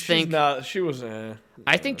 I just think. She was. I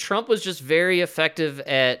think Trump was just very effective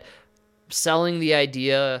at selling the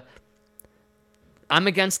idea, I'm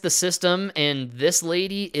against the system, and this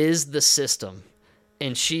lady is the system.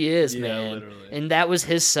 And she is, man. Literally. And that was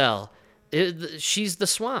his sell. She's the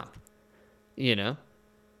swamp,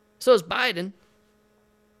 So is Biden.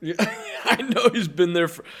 Yeah, I know he's been there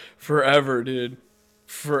forever, dude.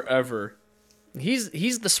 Forever. He's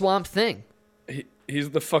the swamp thing.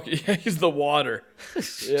 He's the fucking he's the water.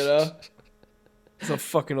 That's how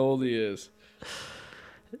fucking old he is.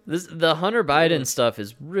 The Hunter Biden stuff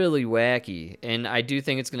is really wacky, and I do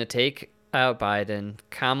think it's going to take out Biden.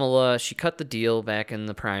 Kamala, she cut the deal back in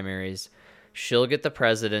the primaries. She'll get the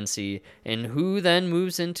presidency, and who then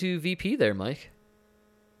moves into VP there, Mike?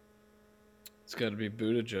 It's got to be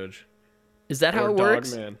Buttigieg. Is that how it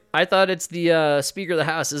works? Man. I thought it's the Speaker of the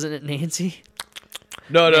House, isn't it, Nancy?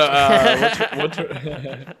 No.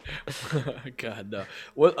 God, no.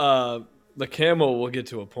 What? The camel will get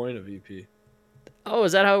to appoint a VP. Oh,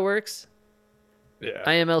 is that how it works? Yeah.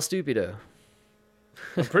 I am El Stupido.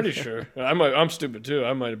 I'm pretty sure. I'm stupid too.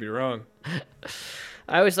 I might be wrong.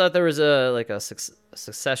 I always thought there was a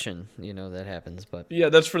succession, that happens, but yeah,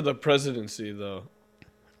 that's for the presidency though.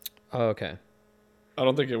 Oh, okay. I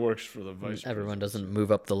don't think it works for the vice. Everyone doesn't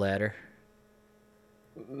move up the ladder.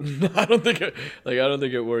 I don't think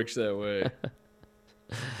it works that way.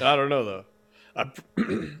 I don't know though.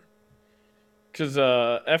 Because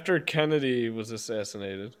after Kennedy was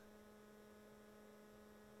assassinated,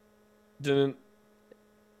 it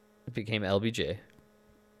became LBJ.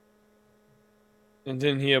 And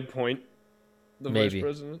didn't he appoint the vice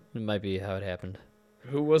president? It might be how it happened.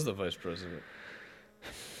 Who was the vice president?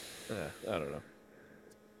 I don't know.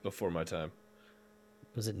 Before my time.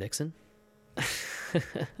 Was it Nixon?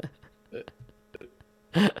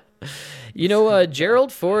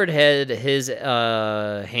 Gerald Ford had his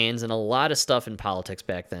hands in a lot of stuff in politics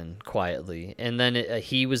back then, quietly. And then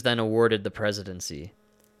he was then awarded the presidency,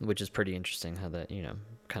 which is pretty interesting how that,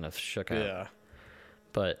 kind of shook out. Yeah.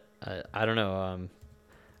 But I don't know.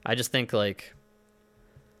 I just think,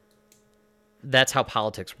 that's how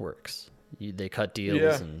politics works. They cut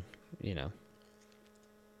deals and,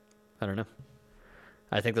 I don't know.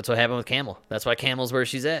 I think that's what happened with Camel. That's why Camel's where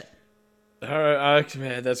she's at. All right,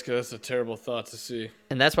 man, that's a terrible thought to see.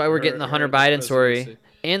 And that's why we're getting the Hunter Biden story.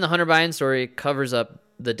 And the Hunter Biden story covers up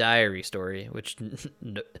the diary story, which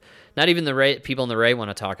not even the people on the right want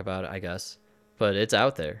to talk about, I guess. But it's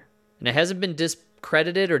out there. And it hasn't been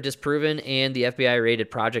discredited or disproven, and the FBI raided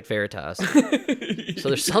Project Veritas. So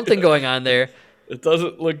there's something going on there. It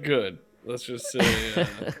doesn't look good. Let's just say it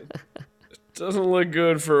doesn't look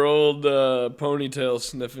good for old ponytail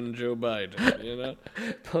sniffing Joe Biden,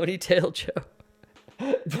 Ponytail Joe.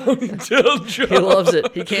 Ponytail Joe. He loves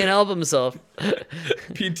it. He can't help himself.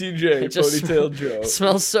 PTJ, Ponytail Joe.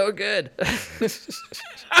 Smells so good.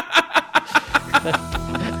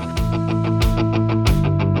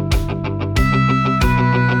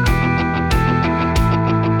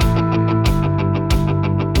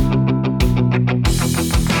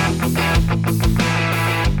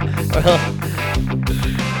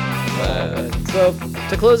 So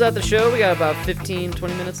to close out the show, we got about 15,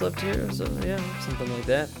 20 minutes left here. So yeah, something like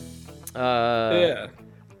that. Yeah.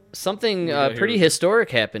 Something pretty historic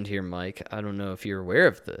happened here, Mike. I don't know if you're aware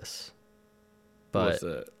of this, but What's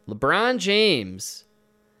that? LeBron James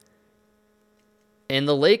and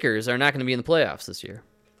the Lakers are not going to be in the playoffs this year.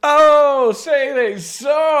 Oh, say they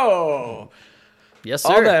so. Yes,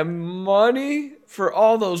 sir. All that money for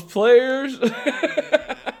all those players.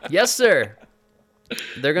 Yes, sir.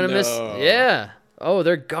 They're going to miss. No. Yeah. Oh,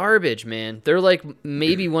 they're garbage, man. They're like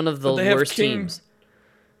maybe one of the worst teams.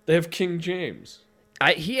 They have King James.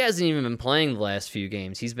 He hasn't even been playing the last few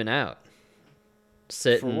games. He's been out.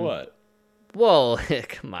 Sitting. For what? Well,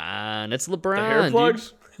 come on. It's LeBron. The hair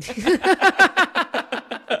plugs?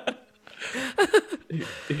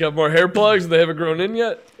 You got more hair plugs? They haven't grown in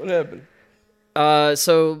yet? What happened?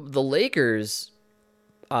 So the Lakers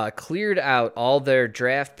cleared out all their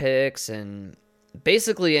draft picks and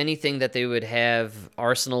basically anything that they would have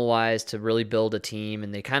Arsenal-wise to really build a team,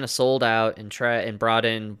 and they kind of sold out and brought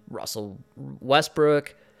in Russell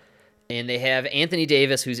Westbrook, and they have Anthony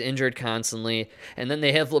Davis, who's injured constantly, and then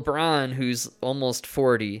they have LeBron, who's almost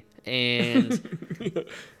 40, and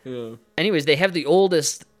Yeah. anyways, they have the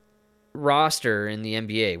oldest roster in the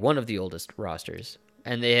NBA, one of the oldest rosters,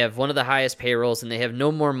 and they have one of the highest payrolls, and they have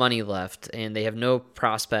no more money left, and they have no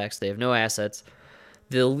prospects, they have no assets.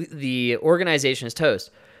 The organization is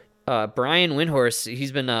toast. Brian Windhorst,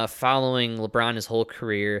 he's been following LeBron his whole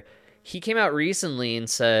career. He came out recently and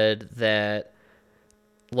said that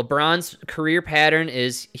LeBron's career pattern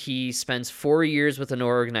is he spends 4 years with an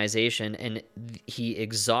organization and he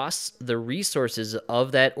exhausts the resources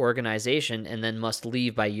of that organization and then must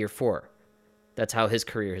leave by year 4. That's how his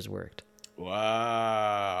career has worked.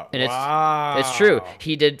 Wow. And wow. it's true.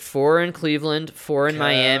 He did 4 in Cleveland, 4 in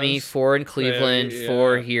Miami, 4 in Cleveland, yeah.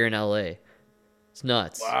 4 here in LA. It's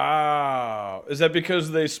nuts. Wow. Is that because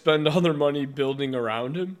they spend all their money building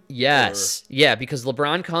around him? Yes. Yeah, because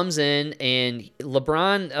LeBron comes in, and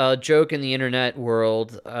LeBron, joke in the internet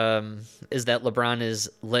world is that LeBron is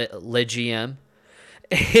le GM.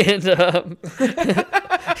 And,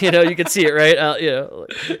 you can see it, right?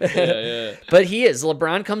 Yeah. But he is.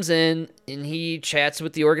 LeBron comes in, and he chats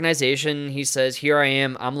with the organization. He says, here I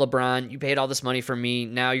am. I'm LeBron. You paid all this money for me.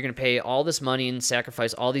 Now you're going to pay all this money and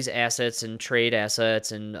sacrifice all these assets and trade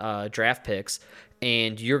assets and draft picks,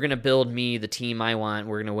 and you're going to build me the team I want.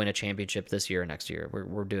 We're going to win a championship this year or next year.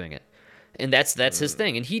 We're doing it. And that's his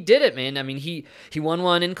thing. And he did it, man. I mean, he won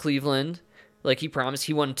one in Cleveland, like he promised.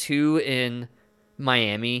 He won 2 in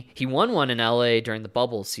Miami. He won 1 in LA during the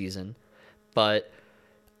bubble season. But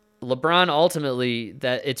LeBron ultimately,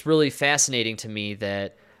 that it's really fascinating to me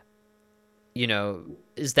that,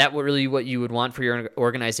 is that what you would want for your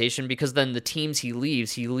organization? Because then the teams he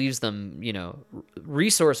leaves them,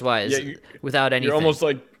 resource-wise without anything.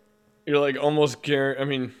 You're almost guaranteed. I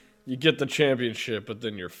mean, you get the championship, but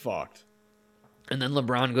then you're fucked. And then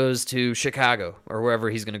LeBron goes to Chicago or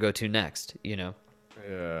wherever he's going to go to next,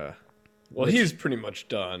 Yeah. Well, he's pretty much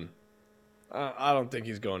done. I don't think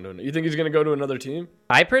he's going to. You think he's going to go to another team?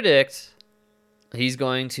 I predict he's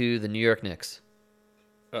going to the New York Knicks.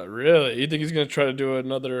 Really? You think he's going to try to do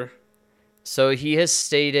another? So he has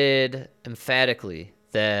stated emphatically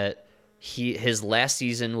that his last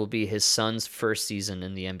season will be his son's first season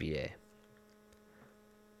in the NBA.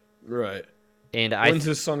 Right. And when's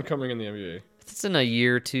his son coming in the NBA? It's in a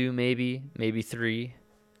year or 2, maybe 3.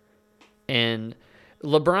 And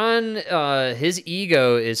LeBron, his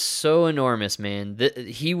ego is so enormous, man, that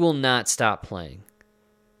he will not stop playing.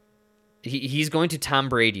 He's going to Tom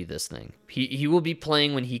Brady this thing. He will be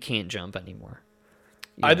playing when he can't jump anymore.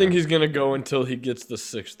 I think he's going to go until he gets the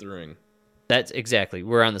 6th ring. That's exactly.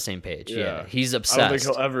 We're on the same page. Yeah. He's obsessed. I don't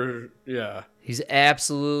think he'll ever, He's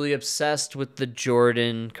absolutely obsessed with the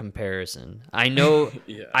Jordan comparison. I know.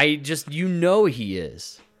 Yeah. He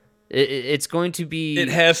is. It's going to be. It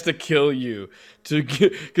has to kill you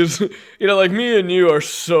because like me and you are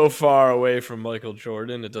so far away from Michael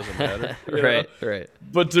Jordan, it doesn't matter. Right.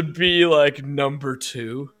 But to be like number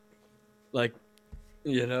 2, like,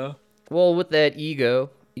 Well, with that ego,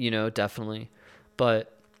 definitely.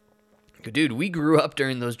 But, dude, we grew up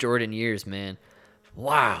during those Jordan years, man.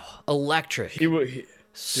 Wow, electric. He was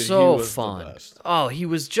fun. Oh, he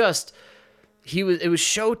was just. It was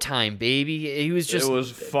showtime, baby. He was just. It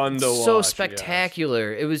was fun to watch. So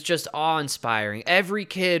spectacular. Yes. It was just awe-inspiring. Every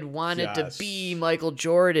kid wanted to be Michael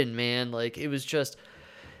Jordan, man. Like it was just.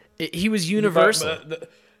 He was universal.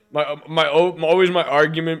 My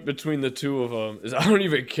argument between the two of them is I don't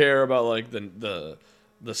even care about like the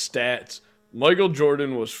stats. Michael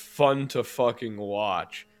Jordan was fun to fucking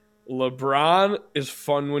watch. LeBron is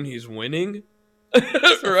fun when he's winning,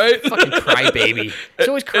 right? Fucking crybaby. He's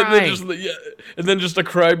always crying. And then just a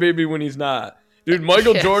crybaby when he's not. Dude,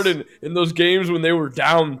 Michael Yes. Jordan in those games when they were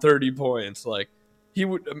down 30 points, like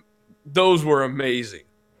those were amazing.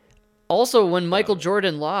 Also, when Michael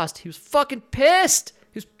Jordan lost, he was fucking pissed.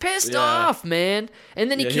 He was pissed off, man. And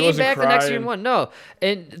then he came back the next year and won. No.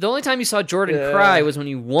 And the only time you saw Jordan cry was when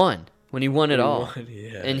he won. When he won it all.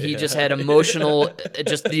 And he just had emotional,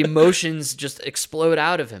 just the emotions just explode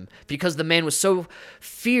out of him because the man was so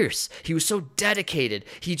fierce. He was so dedicated.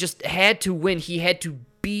 He just had to win. He had to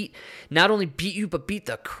not only beat you, but beat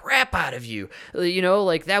the crap out of you. You know,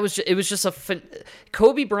 like that was, it was just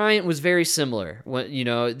Kobe Bryant was very similar. When, you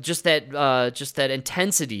know, just that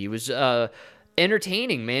intensity was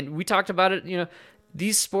entertaining, man. We talked about it, you know.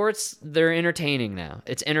 These sports, they're entertaining now.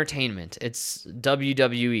 It's entertainment. It's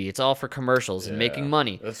WWE. It's all for commercials and making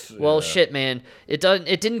money. Shit, man. It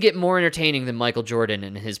didn't get more entertaining than Michael Jordan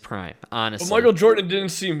in his prime, honestly. But Michael Jordan didn't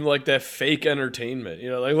seem like that fake entertainment.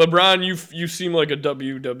 You know, like LeBron, you seem like a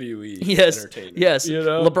WWE entertainment. Yes. You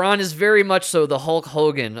know? LeBron is very much so the Hulk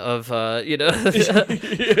Hogan of of the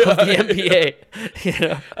NBA. You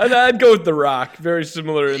know? And I'd go with The Rock. Very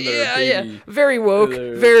similar in their baby. Very woke.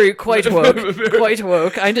 Quite woke. Quite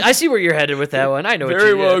woke. I see where you're headed with that one. I know.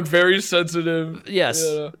 Very woke. Very sensitive. Yes.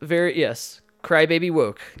 Very. Yes. Crybaby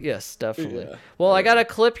woke. Yes, definitely. Yeah. Well, I got a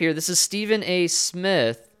clip here. This is Stephen A.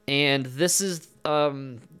 Smith, and this is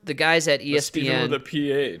the guys at ESPN. Stephen with a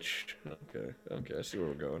PH. Okay. I see where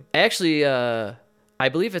we're going. Actually, I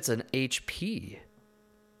believe it's an HP.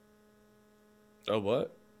 Oh,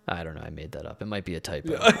 what? I don't know. I made that up. It might be a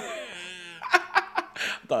typo. I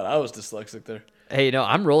thought I was dyslexic there. Hey,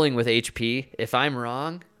 I'm rolling with HP. If I'm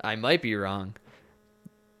wrong, I might be wrong.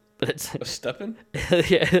 But it's a Steppen?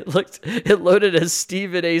 Yeah, it loaded as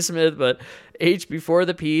Stephen A. Smith, but H before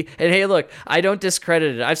the P. And hey, look, I don't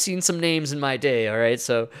discredit it. I've seen some names in my day, all right?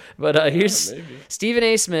 So, but here's Stephen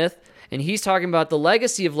A. Smith, and he's talking about the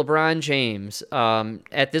legacy of LeBron James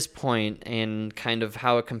at this point and kind of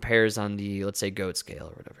how it compares on the, let's say, GOAT scale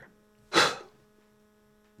or whatever.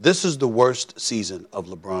 This is the worst season of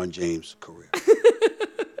LeBron James' career.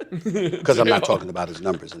 Because I'm not talking about his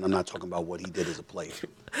numbers, and I'm not talking about what he did as a player.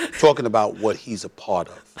 I'm talking about what he's a part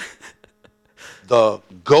of. The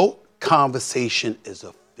GOAT conversation is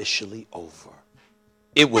officially over.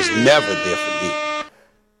 It was never there for me.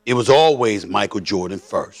 It was always Michael Jordan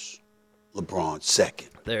first, LeBron second.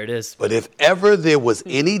 There it is. But if ever there was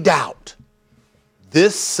any doubt,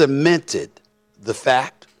 this cemented the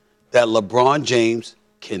fact that LeBron James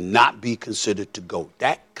cannot be considered to GOAT.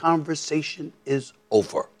 That conversation is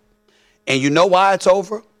over. And you know why it's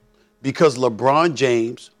over? Because LeBron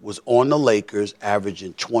James was on the Lakers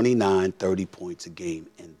averaging 29, 30 points a game,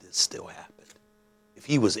 and this still happened. If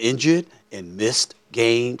he was injured and missed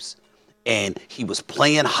games and he was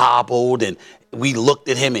playing hobbled and we looked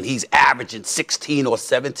at him and he's averaging 16 or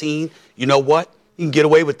 17, you know what? He can get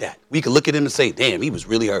away with that. We can look at him and say, damn, he was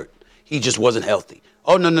really hurt. He just wasn't healthy.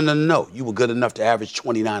 Oh, no. You were good enough to average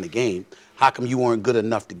 29 a game. How come you weren't good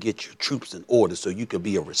enough to get your troops in order so you could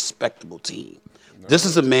be a respectable team? No, this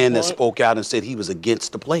is a man that spoke out and said he was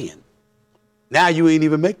against the play-in. Now you ain't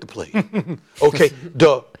even make the play-in. Okay,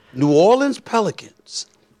 the New Orleans Pelicans,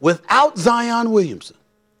 without Zion Williamson,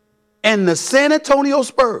 and the San Antonio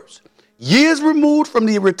Spurs, years removed from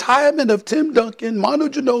the retirement of Tim Duncan, Manu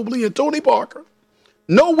Ginobili, and Tony Parker,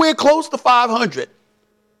 nowhere close to 500,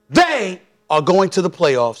 they are going to the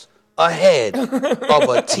playoffs ahead of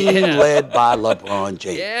a team led by LeBron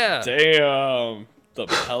James. Yeah. Damn. The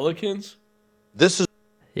Pelicans? This is...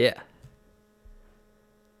 Yeah.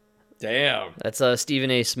 Damn. That's a Stephen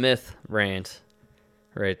A. Smith rant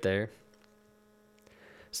right there.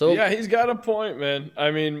 So yeah, he's got a point, man. I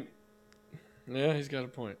mean, yeah, he's got a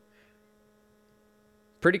point.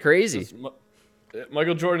 Pretty crazy.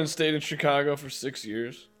 Michael Jordan stayed in Chicago for 6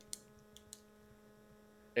 years.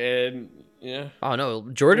 And... yeah. Oh no,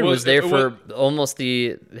 Jordan was there for almost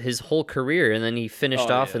his whole career, and then he finished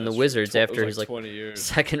off in the Wizards after his 20 years.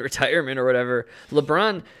 Second retirement or whatever.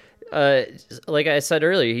 LeBron, like I said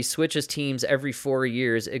earlier, he switches teams every 4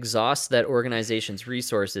 years, exhausts that organization's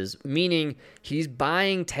resources, meaning he's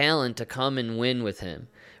buying talent to come and win with him,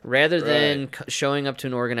 rather than showing up to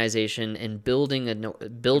an organization and building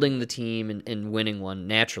the team and winning one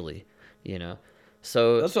naturally, you know.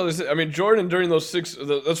 So that's what I said. I mean, Jordan during those that's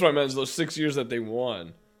what I meant, is those 6 years that they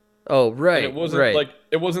won. Oh, right. And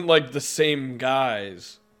it wasn't like the same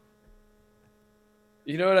guys.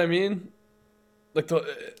 You know what I mean? Like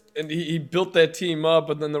and he built that team up,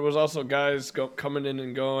 but then there was also guys coming in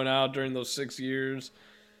and going out during those 6 years.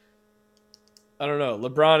 I don't know.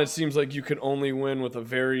 LeBron, it seems like you can only win with a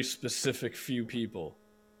very specific few people.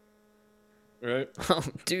 Right? Oh,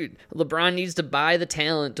 dude, LeBron needs to buy the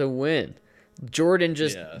talent to win. Jordan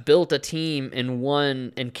just built a team and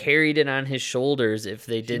won and carried it on his shoulders if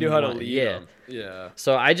they didn't. He knew how to lead them. Yeah.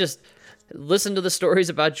 So I just listen to the stories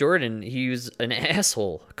about Jordan. He was an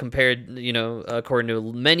asshole compared, according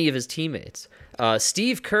to many of his teammates.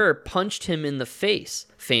 Steve Kerr punched him in the face,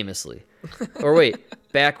 famously. Or wait,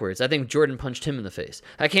 backwards. I think Jordan punched him in the face.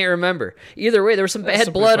 I can't remember. Either way, there was some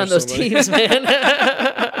bad blood on those teams, man.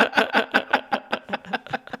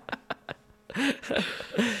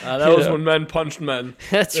 That was when men punched men.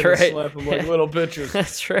 That's right. Slap them like little bitches.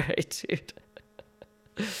 That's right, dude.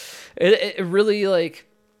 It really, like,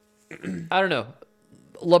 I don't know.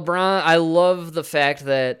 LeBron, I love the fact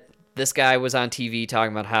that this guy was on TV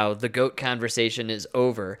talking about how the GOAT conversation is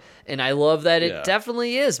over. And I love that it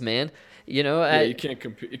definitely is, man. You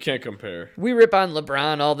can't compare. We rip on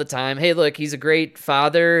LeBron all the time. Hey, look, he's a great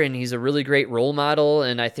father and he's a really great role model.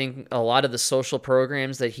 And I think a lot of the social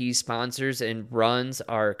programs that he sponsors and runs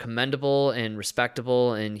are commendable and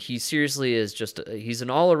respectable. And he seriously is he's an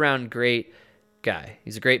all-around great guy.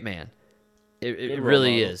 He's a great man. It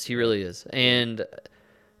really is. He really is. And,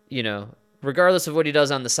 regardless of what he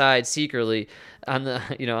does on the side secretly, on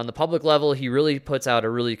the public level, he really puts out a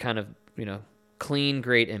really kind of, clean,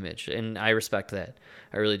 great image, and I respect that.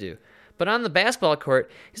 I really do. But on the basketball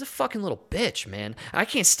court, he's a fucking little bitch, man. I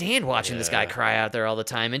can't stand watching this guy cry out there all the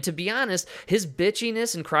time. And to be honest, his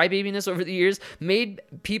bitchiness and crybabiness over the years made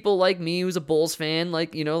people like me, who's a Bulls fan,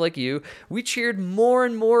 like you, we cheered more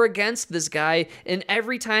and more against this guy. And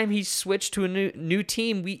every time he switched to a new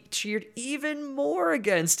team, we cheered even more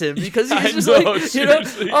against him because he's just you're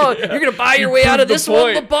gonna buy your way out of this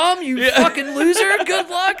one, the bum, you fucking loser.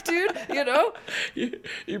 Good luck, dude.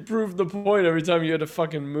 You proved the point every time you had to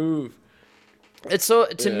fucking move. It's so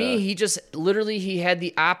to me, he had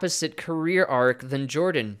the opposite career arc than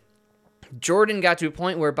Jordan. Jordan got to a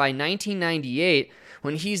point where by 1998,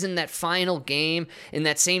 when he's in that final game in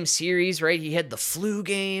that same series, right? He had the flu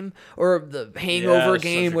game or the hangover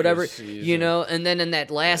game, whatever, and then in that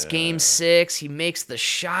last game 6, he makes the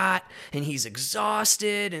shot and he's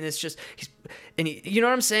exhausted and it's just you know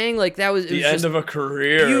what I'm saying? Like that was the end of a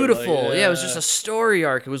career. Beautiful. Like, it was just a story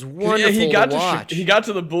arc. It was wonderful to watch. He got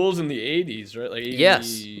to the Bulls in the 80s, right? Like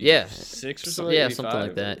 86 or something? Yeah, something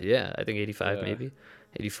like that. Yeah, I think 85 maybe.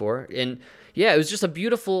 84. And it was just a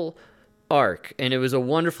beautiful arc and it was a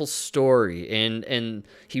wonderful story and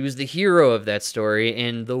he was the hero of that story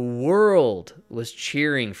and the world was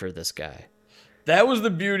cheering for this guy. That was the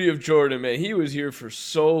beauty of Jordan, man. He was here for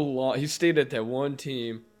so long. He stayed at that one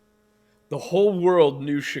team. The whole world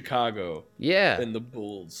knew Chicago. Yeah. And the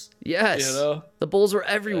Bulls. Yes. The Bulls were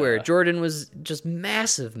everywhere. Yeah. Jordan was just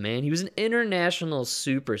massive, man. He was an international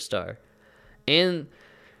superstar. And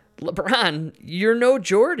LeBron, you're no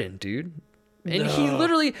Jordan, dude. And he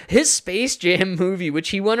literally, his Space Jam movie,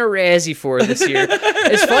 which he won a Razzie for this year.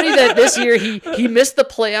 It's funny that this year he missed the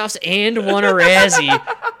playoffs and won a Razzie.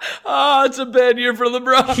 Oh, it's a bad year for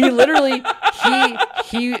LeBron. He literally,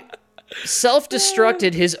 he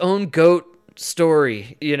self-destructed his own GOAT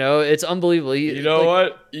story. It's unbelievable. You know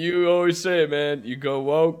what? You always say it, man. You go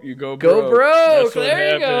woke, you go broke. Go broke.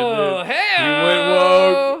 There you go. Hey, he went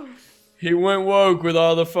woke. He went woke with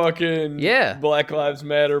all the fucking Black Lives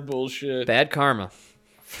Matter bullshit. Bad karma.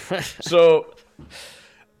 So,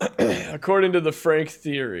 according to the Frank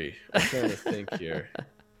theory, I'm trying to think here.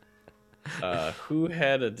 Who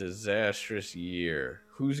had a disastrous year?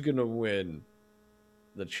 Who's going to win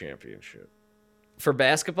the championship? For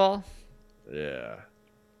basketball? Yeah.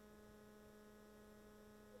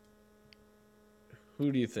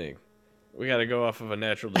 Who do you think? We got to go off of a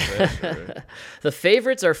natural disaster. Right? The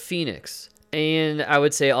favorites are Phoenix, and I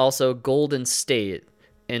would say also Golden State.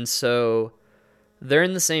 And so they're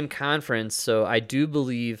in the same conference, so I do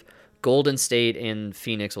believe Golden State and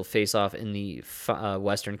Phoenix will face off in the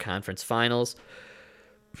Western Conference Finals.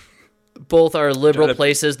 Both are liberal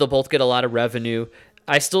places. They'll both get a lot of revenue.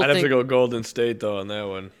 I'd have to go Golden State, though, on that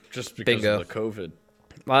one, just because of the COVID.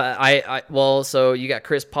 So you got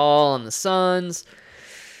Chris Paul on the Suns.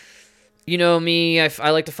 You know me,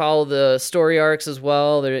 I like to follow the story arcs as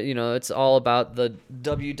well. It's all about the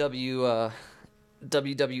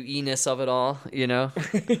WWE-ness of it all, Yeah.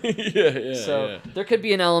 So there could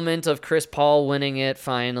be an element of Chris Paul winning it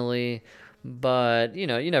finally, but, you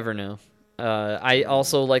never know. I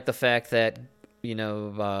also like the fact that,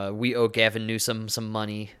 we owe Gavin Newsom some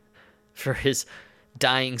money for his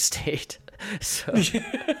dying state. So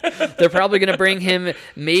they're probably going to bring him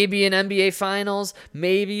maybe an NBA Finals,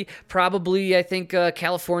 probably. I think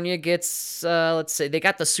California gets, let's say, they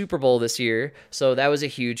got the Super Bowl this year, so that was a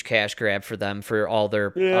huge cash grab for them for all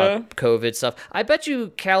their COVID stuff. I bet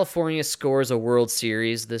you California scores a World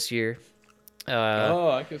Series this year.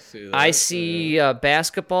 I can see that. I see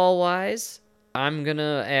basketball-wise, I'm going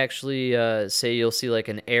to actually say you'll see like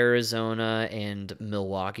an Arizona and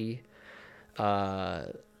Milwaukee. And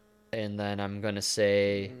then I'm going to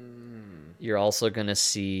say you're also going to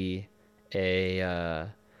see I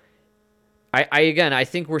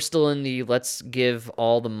think we're still in the let's give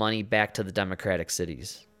all the money back to the Democratic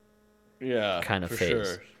cities kind of phase.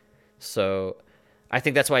 Sure. So I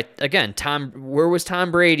think that's why, again, where was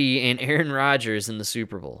Tom Brady and Aaron Rodgers in the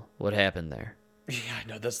Super Bowl? What happened there? Yeah, I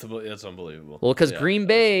know that's unbelievable. Well, because Green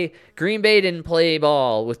Bay didn't play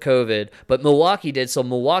ball with COVID, but Milwaukee did, so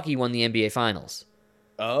Milwaukee won the NBA Finals.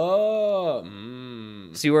 Oh,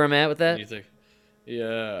 see where I'm at with that? You think?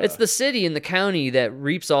 Yeah, it's the city and the county that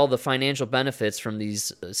reaps all the financial benefits from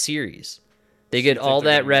these series. They get all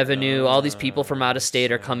that revenue. All these people from out of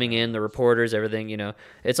state are coming in. The reporters, everything.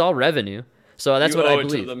 It's all revenue. So that's what I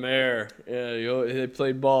believe. To the mayor. Yeah, they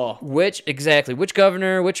played ball. Which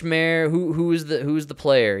governor, which mayor, who's the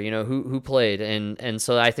player, who played, and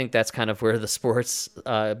so I think that's kind of where the sports,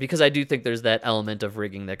 because I do think there's that element of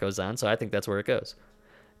rigging that goes on. So I think that's where it goes,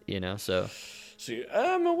 So. See,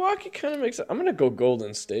 Milwaukee kind of makes it. I'm gonna go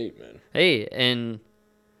Golden State, man. Hey, and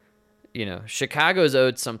Chicago's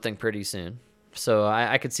owed something pretty soon, so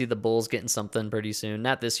I could see the Bulls getting something pretty soon.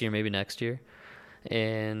 Not this year, maybe next year.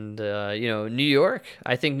 And New York.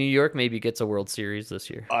 I think New York maybe gets a World Series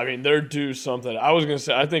this year. I mean, they're due something. I was gonna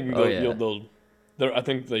say. I think I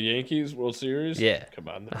think the Yankees World Series. Yeah. Come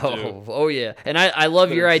on. Oh yeah. And I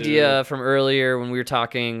love your idea from earlier when we were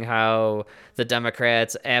talking how the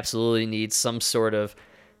Democrats absolutely need some sort of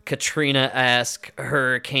Katrina-esque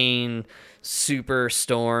hurricane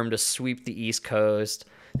superstorm to sweep the East Coast.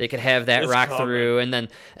 They could have that through, and then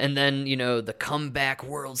the comeback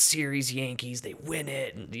World Series Yankees, they win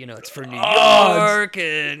it, and it's for New York,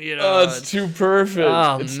 and it's too perfect.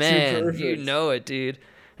 Oh it's man, too perfect. you know it, dude.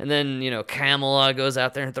 And then Kamala goes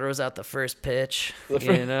out there and throws out the first pitch.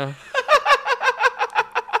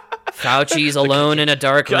 Fauci's alone in a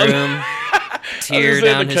dark room, tear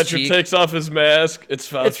down his cheek. The catcher takes off his mask. It's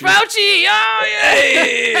Fauci. It's Fauci! Oh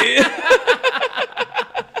yay!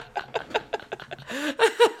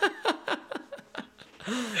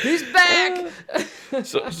 He's back.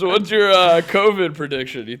 So what's your COVID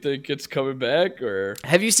prediction? Do you think it's coming back, or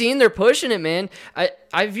have you seen they're pushing it, man?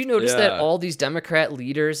 Have you noticed that all these Democrat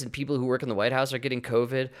leaders and people who work in the White House are getting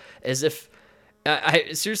COVID? As if,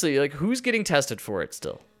 seriously, like who's getting tested for it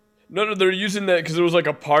still? No, they're using that because it was like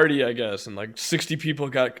a party, I guess, and like 60 people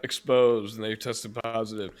got exposed and they tested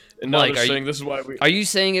positive. And now they're saying this is why we. Are you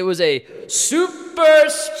saying it was a super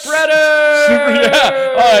spreader?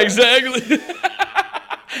 Yeah, exactly.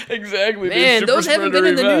 Exactly. Man, those haven't been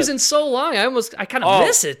in the news in so long. I kind of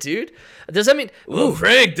miss it, dude. Does that mean? Well,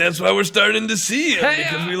 Frank, that's why we're starting to see it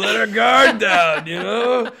because we let our guard down.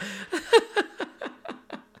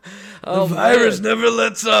 The virus never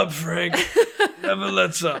lets up, Frank. Never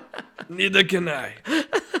lets up. Neither can I.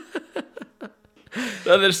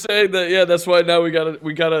 Now they're saying that that's why now we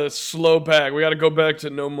gotta slow back. We gotta go back to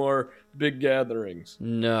no more big gatherings.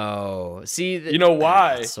 No, see, you know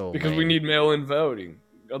why? So because we need mail-in voting.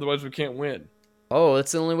 Otherwise, we can't win. Oh,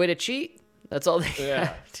 that's the only way to cheat. That's all they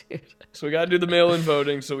have, dude. So we got to do the mail-in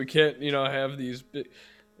voting, so we can't, have these big...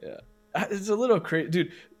 Yeah. It's a little crazy.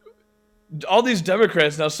 Dude, all these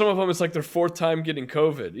Democrats, now some of them, it's like their fourth time getting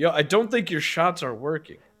COVID. I don't think your shots are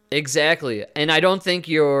working. Exactly. And I don't think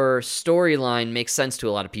your storyline makes sense to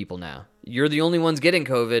a lot of people now. You're the only ones getting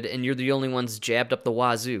COVID, and you're the only ones jabbed up the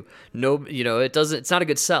wazoo. No, it's not a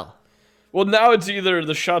good sell. Well, now it's either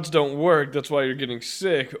the shots don't work, that's why you're getting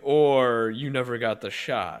sick, or you never got the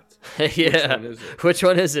shot. Yeah. Which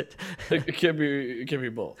one is it? It can't be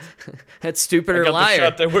both. That's stupid or liar.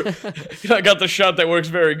 I got the shot that works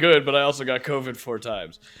very good, but I also got COVID 4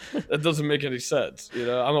 times. That doesn't make any sense.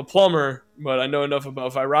 I'm a plumber, but I know enough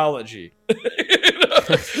about virology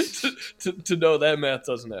to know that math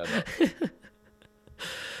doesn't add up.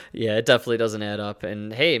 Yeah, it definitely doesn't add up.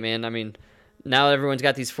 And hey, man, I mean, now everyone's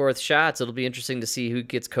got these fourth shots. It'll be interesting to see who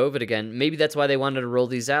gets COVID again. Maybe that's why they wanted to roll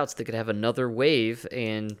these out so they could have another wave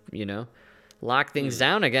and, lock things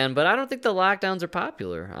down again. But I don't think the lockdowns are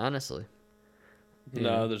popular, honestly.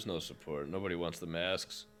 No, there's no support. Nobody wants the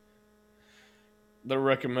masks. They're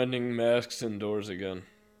recommending masks indoors again.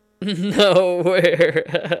 Nowhere.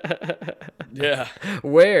 Yeah.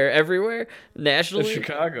 Where? Everywhere? Nationally?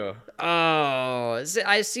 Chicago. Oh,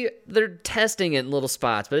 I see. They're testing it in little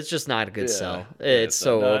spots, but it's just not a good sell. It's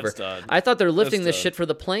so over. It's done. I thought they're lifting It's this done. shit for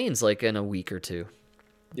the planes like in a week or two.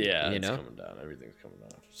 Yeah, You it's know? coming down. Everything's coming down.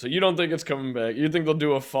 So you don't think it's coming back? You think they'll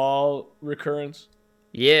do a fall recurrence?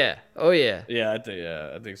 Yeah. Oh yeah. Yeah,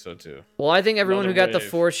 I think so too. Well, I think everyone who got Another the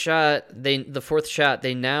wave. fourth shot,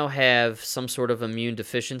 they now have some sort of immune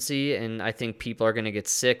deficiency, and I think people are going to get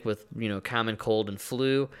sick with, common cold and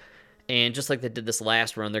flu. And just like they did this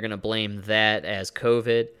last run, they're going to blame that as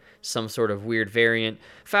COVID, some sort of weird variant.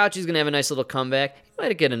 Fauci's going to have a nice little comeback. He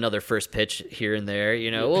might get another first pitch here and there.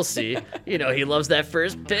 We'll see. He loves that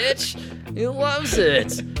first pitch. He loves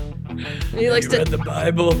it. He likes You read the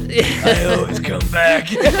Bible? I always come back.